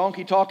to make a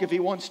donkey talk if he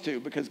wants to,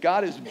 because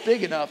God is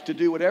big enough to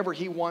do whatever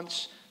he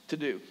wants to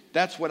do.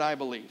 That's what I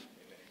believe.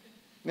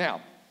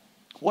 Now,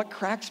 what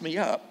cracks me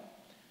up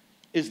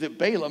is that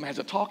Balaam has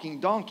a talking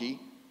donkey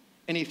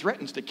and he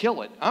threatens to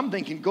kill it. I'm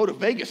thinking, go to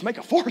Vegas, make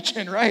a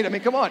fortune, right? I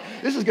mean, come on.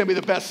 This is going to be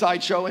the best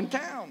sideshow in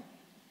town.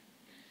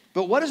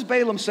 But what does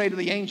Balaam say to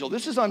the angel?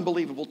 This is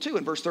unbelievable too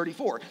in verse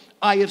 34.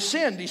 I have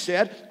sinned, he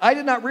said. I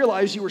did not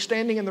realize you were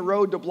standing in the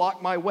road to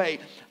block my way.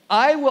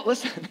 I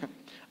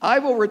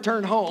will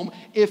return home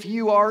if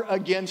you are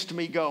against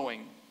me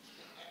going.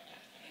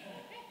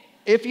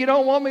 If you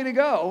don't want me to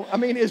go. I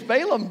mean, is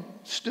Balaam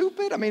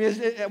stupid? I mean,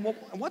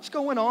 what's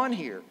going on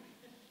here?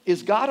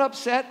 Is God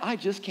upset? I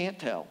just can't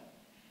tell.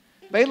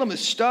 Balaam is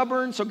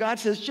stubborn, so God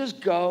says,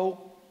 just go,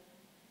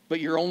 but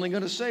you're only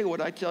going to say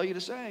what I tell you to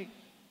say.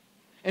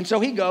 And so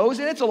he goes,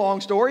 and it's a long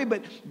story,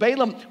 but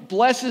Balaam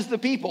blesses the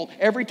people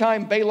every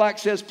time Balak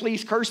says,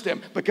 please curse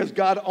them, because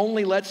God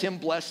only lets him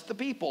bless the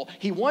people.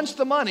 He wants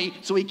the money,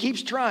 so he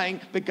keeps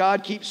trying, but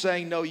God keeps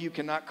saying, no, you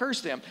cannot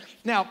curse them.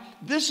 Now,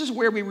 this is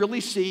where we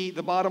really see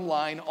the bottom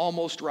line,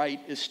 almost right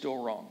is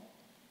still wrong.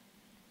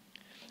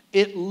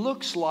 It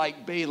looks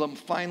like Balaam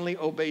finally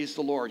obeys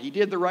the Lord. He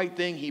did the right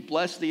thing. He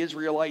blessed the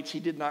Israelites.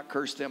 He did not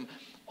curse them.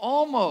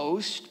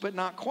 Almost, but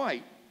not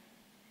quite.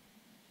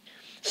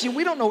 See,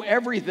 we don't know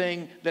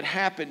everything that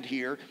happened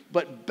here,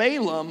 but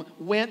Balaam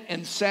went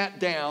and sat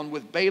down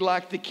with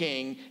Balak the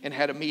king and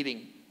had a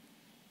meeting.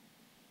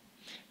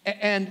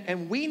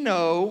 And we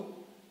know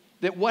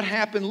that what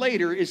happened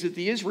later is that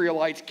the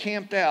Israelites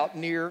camped out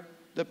near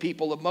the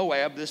people of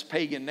Moab, this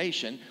pagan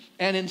nation,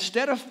 and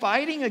instead of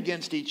fighting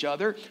against each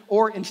other,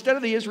 or instead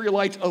of the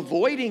Israelites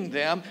avoiding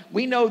them,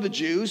 we know the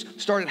Jews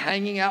started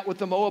hanging out with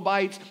the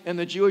Moabites, and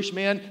the Jewish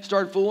men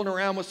started fooling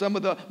around with some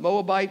of the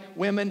Moabite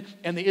women,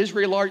 and the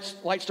Israelites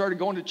started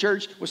going to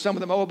church with some of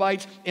the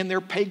Moabites in their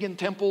pagan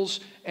temples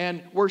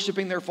and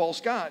worshiping their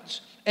false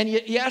gods. And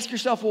you ask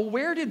yourself, well,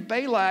 where did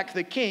Balak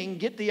the king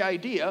get the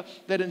idea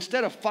that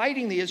instead of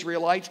fighting the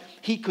Israelites,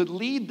 he could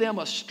lead them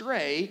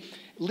astray,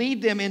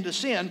 lead them into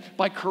sin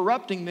by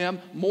corrupting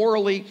them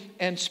morally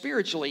and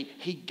spiritually?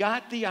 He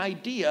got the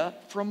idea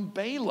from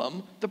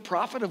Balaam, the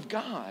prophet of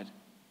God.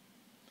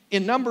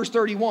 In Numbers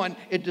 31,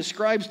 it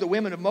describes the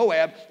women of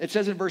Moab. It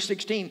says in verse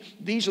 16,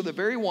 these are the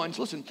very ones,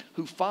 listen,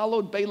 who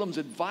followed Balaam's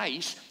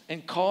advice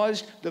and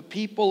caused the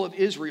people of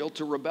Israel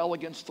to rebel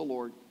against the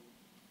Lord.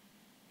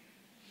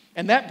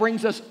 And that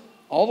brings us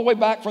all the way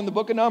back from the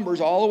book of Numbers,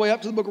 all the way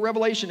up to the book of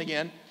Revelation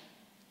again.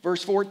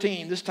 Verse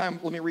 14, this time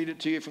let me read it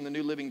to you from the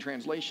New Living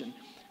Translation.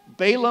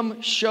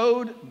 Balaam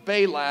showed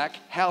Balak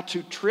how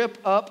to trip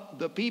up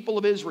the people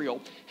of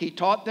Israel. He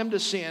taught them to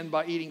sin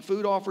by eating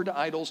food offered to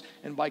idols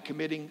and by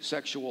committing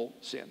sexual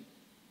sin.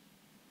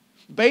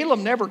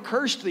 Balaam never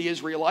cursed the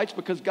Israelites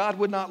because God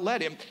would not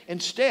let him.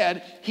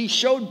 Instead, he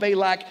showed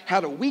Balak how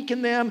to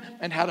weaken them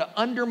and how to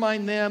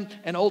undermine them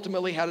and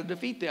ultimately how to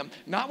defeat them.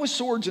 Not with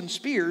swords and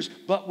spears,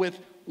 but with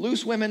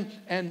loose women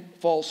and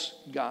false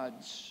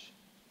gods.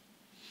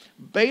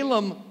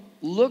 Balaam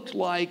looked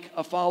like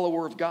a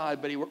follower of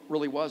God, but he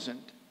really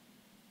wasn't.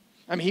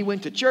 I mean, he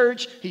went to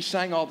church, he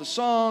sang all the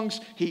songs,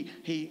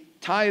 he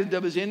tithed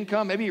of his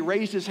income, maybe he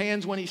raised his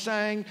hands when he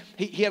sang,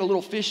 he had a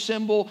little fish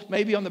symbol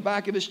maybe on the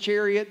back of his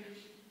chariot.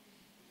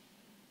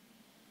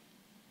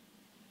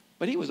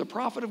 But he was a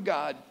prophet of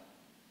God,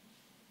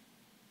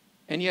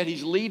 and yet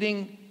he's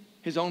leading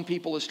his own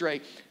people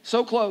astray.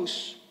 So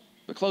close,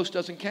 but close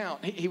doesn't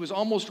count. He was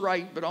almost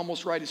right, but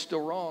almost right is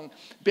still wrong.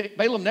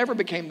 Balaam never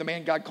became the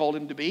man God called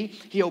him to be.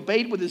 He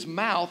obeyed with his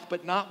mouth,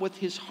 but not with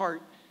his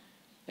heart.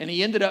 And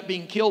he ended up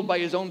being killed by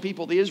his own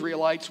people, the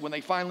Israelites, when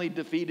they finally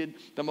defeated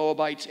the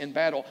Moabites in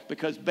battle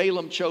because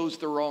Balaam chose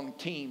the wrong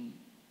team.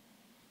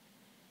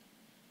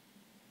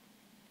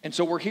 And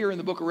so we're here in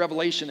the book of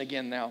Revelation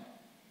again now.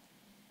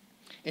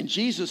 And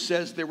Jesus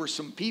says there were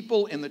some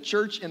people in the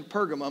church in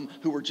Pergamum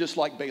who were just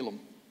like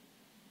Balaam.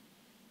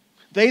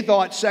 They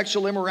thought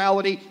sexual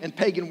immorality and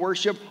pagan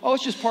worship, oh,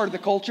 it's just part of the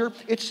culture.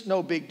 It's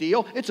no big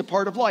deal. It's a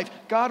part of life.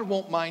 God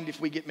won't mind if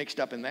we get mixed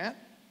up in that.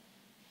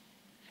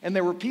 And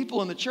there were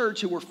people in the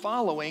church who were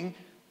following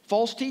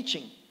false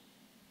teaching.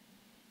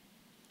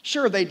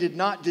 Sure, they did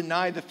not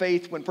deny the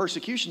faith when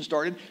persecution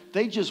started.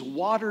 They just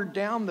watered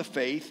down the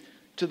faith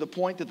to the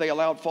point that they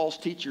allowed false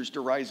teachers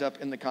to rise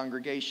up in the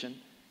congregation.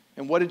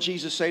 And what did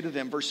Jesus say to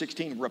them? Verse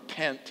 16,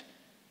 repent.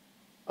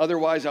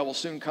 Otherwise, I will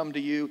soon come to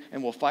you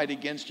and will fight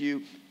against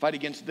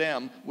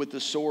them with the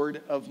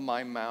sword of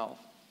my mouth.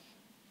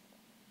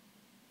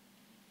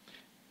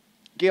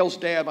 Gail's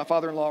dad, my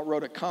father-in-law,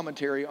 wrote a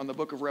commentary on the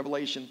book of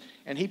Revelation,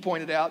 and he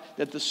pointed out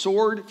that the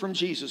sword from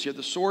Jesus here,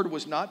 the sword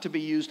was not to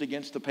be used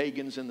against the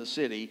pagans in the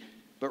city,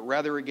 but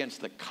rather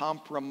against the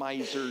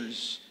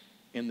compromisers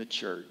in the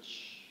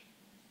church.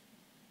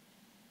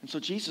 And so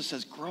Jesus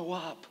says, grow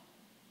up.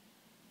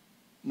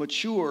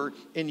 Mature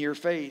in your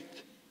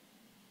faith.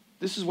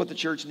 This is what the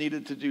church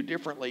needed to do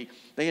differently.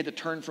 They had to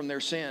turn from their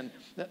sin.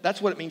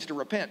 That's what it means to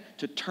repent,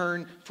 to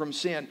turn from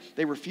sin.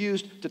 They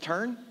refused to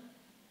turn.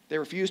 They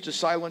refused to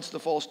silence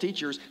the false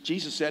teachers.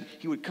 Jesus said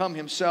he would come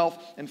himself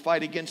and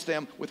fight against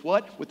them with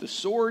what? With the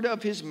sword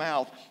of his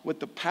mouth,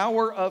 with the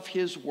power of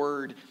his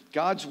word.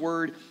 God's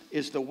word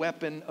is the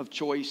weapon of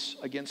choice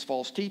against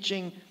false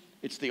teaching.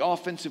 It's the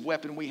offensive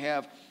weapon we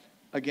have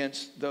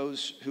against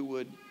those who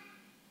would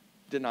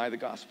deny the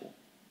gospel.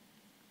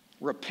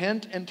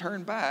 Repent and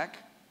turn back,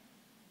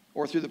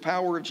 or through the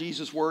power of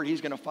Jesus' word,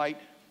 he's going to fight,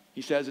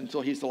 he says,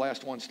 until he's the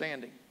last one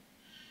standing.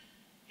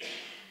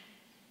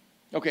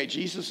 Okay,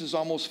 Jesus is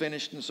almost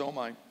finished, and so am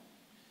I.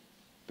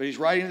 But he's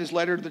writing this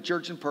letter to the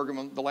church in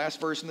Pergamum, the last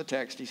verse in the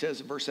text. He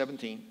says in verse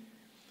 17,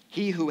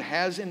 he who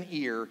has an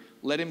ear,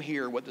 let him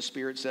hear what the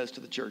Spirit says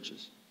to the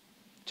churches.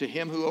 To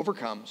him who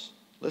overcomes,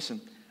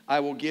 listen,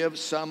 I will give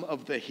some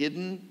of the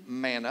hidden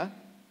manna.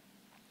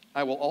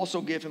 I will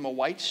also give him a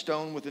white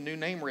stone with a new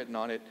name written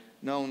on it,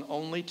 known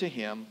only to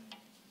him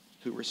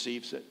who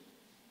receives it.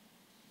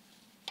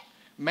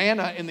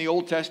 Manna in the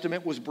Old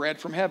Testament was bread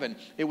from heaven.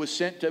 It was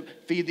sent to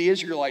feed the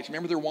Israelites.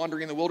 Remember, they're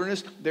wandering in the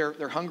wilderness.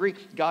 They're hungry.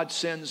 God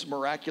sends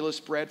miraculous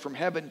bread from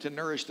heaven to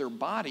nourish their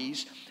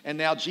bodies. And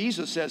now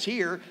Jesus says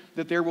here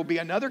that there will be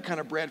another kind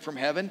of bread from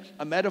heaven,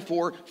 a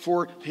metaphor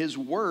for his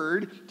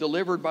word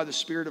delivered by the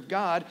Spirit of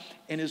God.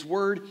 And his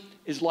word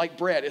is like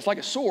bread. It's like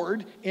a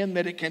sword in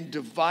that it can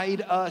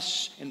divide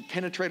us and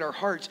penetrate our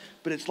hearts.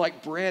 But it's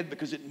like bread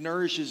because it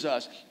nourishes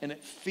us and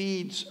it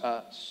feeds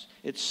us.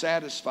 It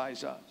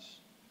satisfies us.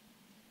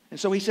 And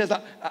so he says,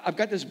 I've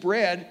got this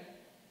bread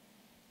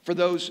for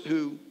those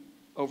who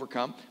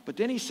overcome. But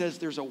then he says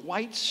there's a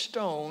white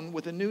stone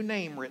with a new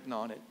name written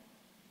on it.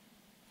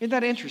 Isn't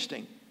that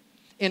interesting?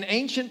 In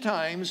ancient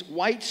times,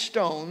 white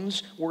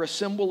stones were a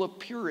symbol of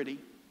purity.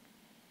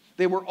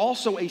 They were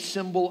also a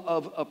symbol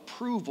of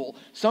approval.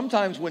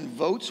 Sometimes when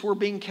votes were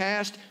being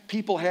cast,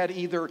 people had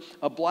either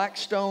a black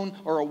stone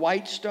or a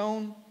white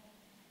stone.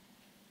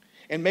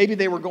 And maybe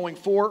they were going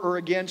for or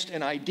against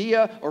an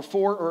idea or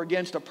for or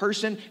against a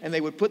person, and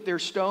they would put their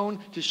stone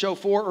to show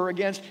for or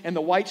against, and the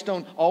white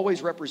stone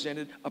always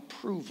represented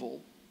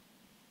approval.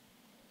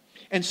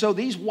 And so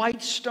these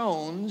white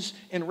stones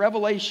in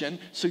Revelation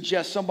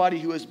suggest somebody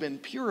who has been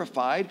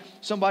purified,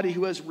 somebody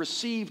who has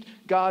received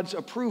God's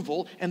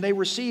approval, and they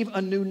receive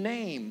a new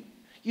name.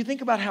 You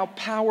think about how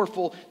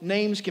powerful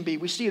names can be.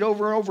 We see it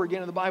over and over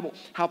again in the Bible,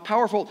 how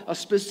powerful a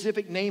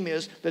specific name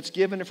is that's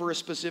given for a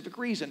specific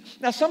reason.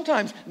 Now,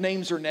 sometimes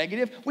names are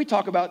negative. We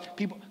talk about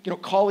people,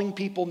 calling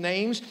people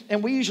names,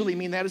 and we usually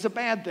mean that as a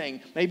bad thing.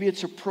 Maybe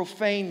it's a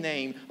profane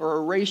name or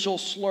a racial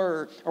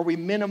slur, or we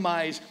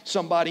minimize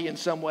somebody in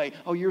some way.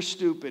 Oh, you're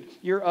stupid.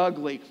 You're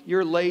ugly.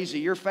 You're lazy.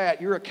 You're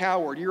fat. You're a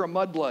coward. You're a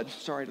mudblood.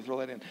 Sorry to throw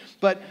that in.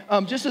 But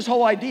just this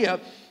whole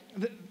idea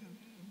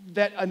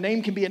that a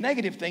name can be a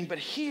negative thing, but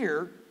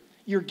here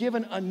you're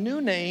given a new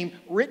name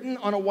written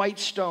on a white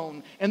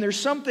stone. And there's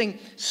something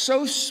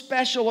so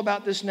special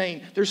about this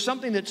name. There's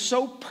something that's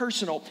so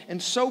personal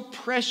and so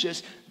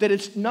precious that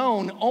it's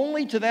known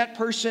only to that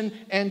person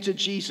and to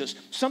Jesus.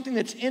 Something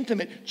that's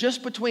intimate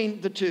just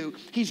between the two.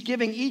 He's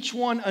giving each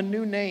one a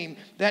new name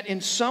that in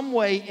some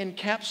way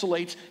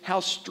encapsulates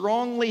how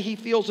strongly he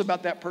feels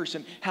about that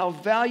person, how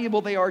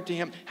valuable they are to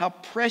him, how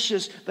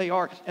precious they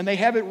are. And they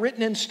have it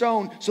written in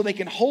stone so they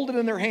can hold it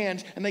in their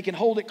hands and they can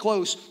hold it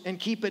close and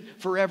keep it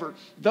forever.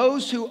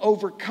 Those who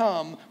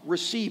overcome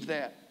receive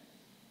that.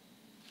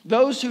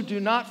 Those who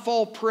do not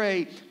fall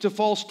prey to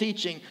false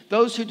teaching,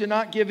 those who do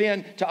not give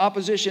in to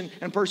opposition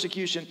and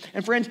persecution.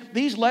 And friends,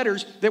 these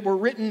letters that were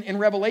written in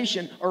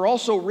Revelation are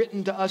also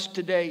written to us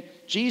today.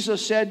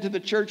 Jesus said to the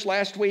church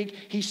last week,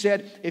 he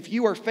said, if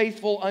you are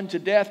faithful unto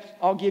death,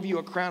 I'll give you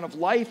a crown of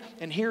life.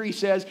 And here he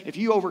says, if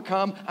you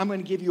overcome, I'm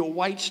going to give you a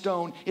white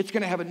stone. It's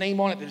going to have a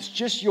name on it that's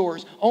just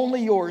yours,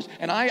 only yours.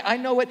 And I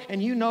know it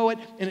and you know it,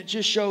 and it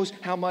just shows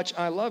how much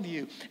I love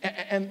you.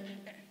 And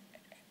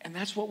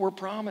that's what we're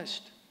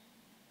promised.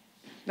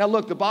 Now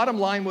look, the bottom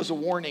line was a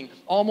warning.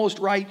 Almost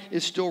right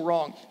is still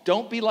wrong.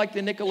 Don't be like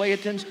the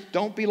Nicolaitans.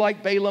 Don't be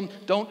like Balaam.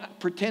 Don't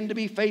pretend to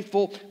be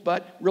faithful,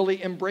 but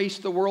really embrace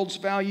the world's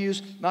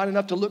values. Not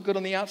enough to look good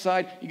on the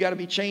outside. You got to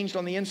be changed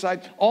on the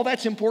inside. All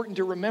that's important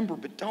to remember,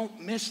 but don't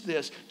miss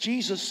this.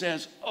 Jesus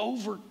says,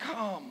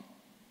 overcome.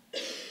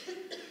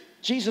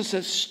 Jesus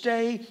says,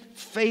 stay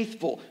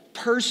faithful.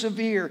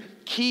 Persevere.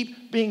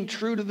 Keep being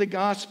true to the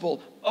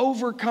gospel.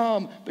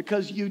 Overcome,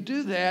 because you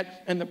do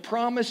that and the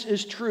promise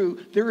is true.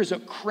 There is a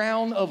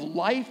crown of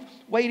life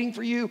waiting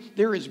for you.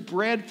 There is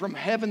bread from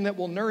heaven that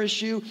will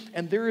nourish you,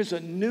 and there is a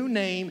new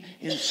name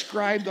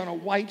inscribed on a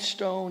white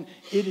stone.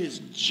 It is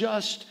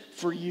just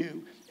for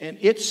you, and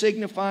it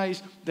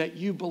signifies that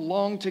you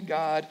belong to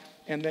God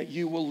and that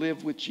you will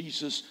live with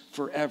Jesus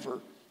forever.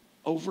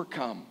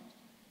 Overcome.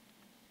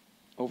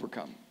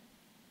 Overcome.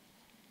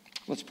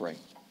 Let's pray.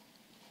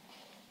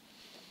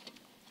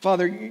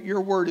 Father,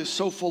 your word is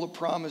so full of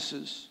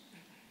promises.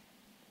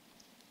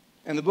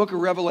 And the book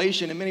of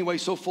Revelation, in many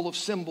ways, so full of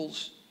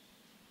symbols.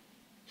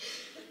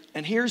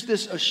 And here's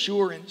this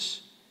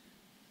assurance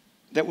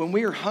that when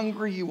we are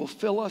hungry, you will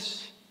fill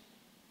us.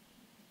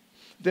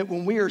 That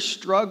when we are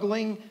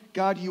struggling,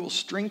 God, you will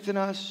strengthen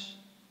us.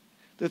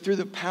 That through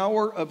the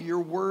power of your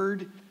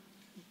word,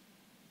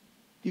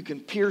 you can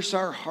pierce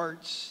our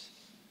hearts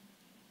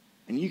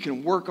and you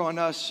can work on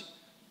us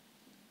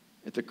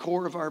at the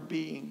core of our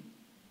being.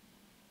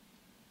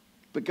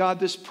 But God,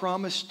 this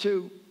promise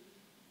too,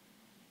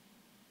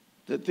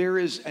 that there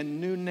is a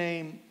new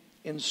name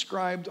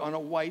inscribed on a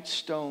white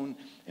stone,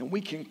 and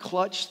we can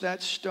clutch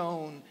that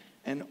stone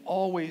and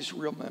always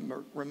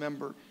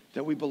remember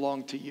that we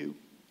belong to you.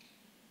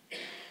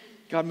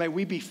 God, may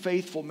we be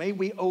faithful. May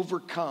we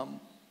overcome,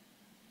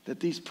 that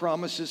these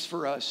promises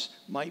for us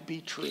might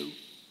be true.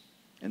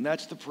 And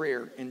that's the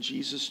prayer in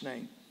Jesus'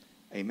 name.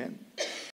 Amen.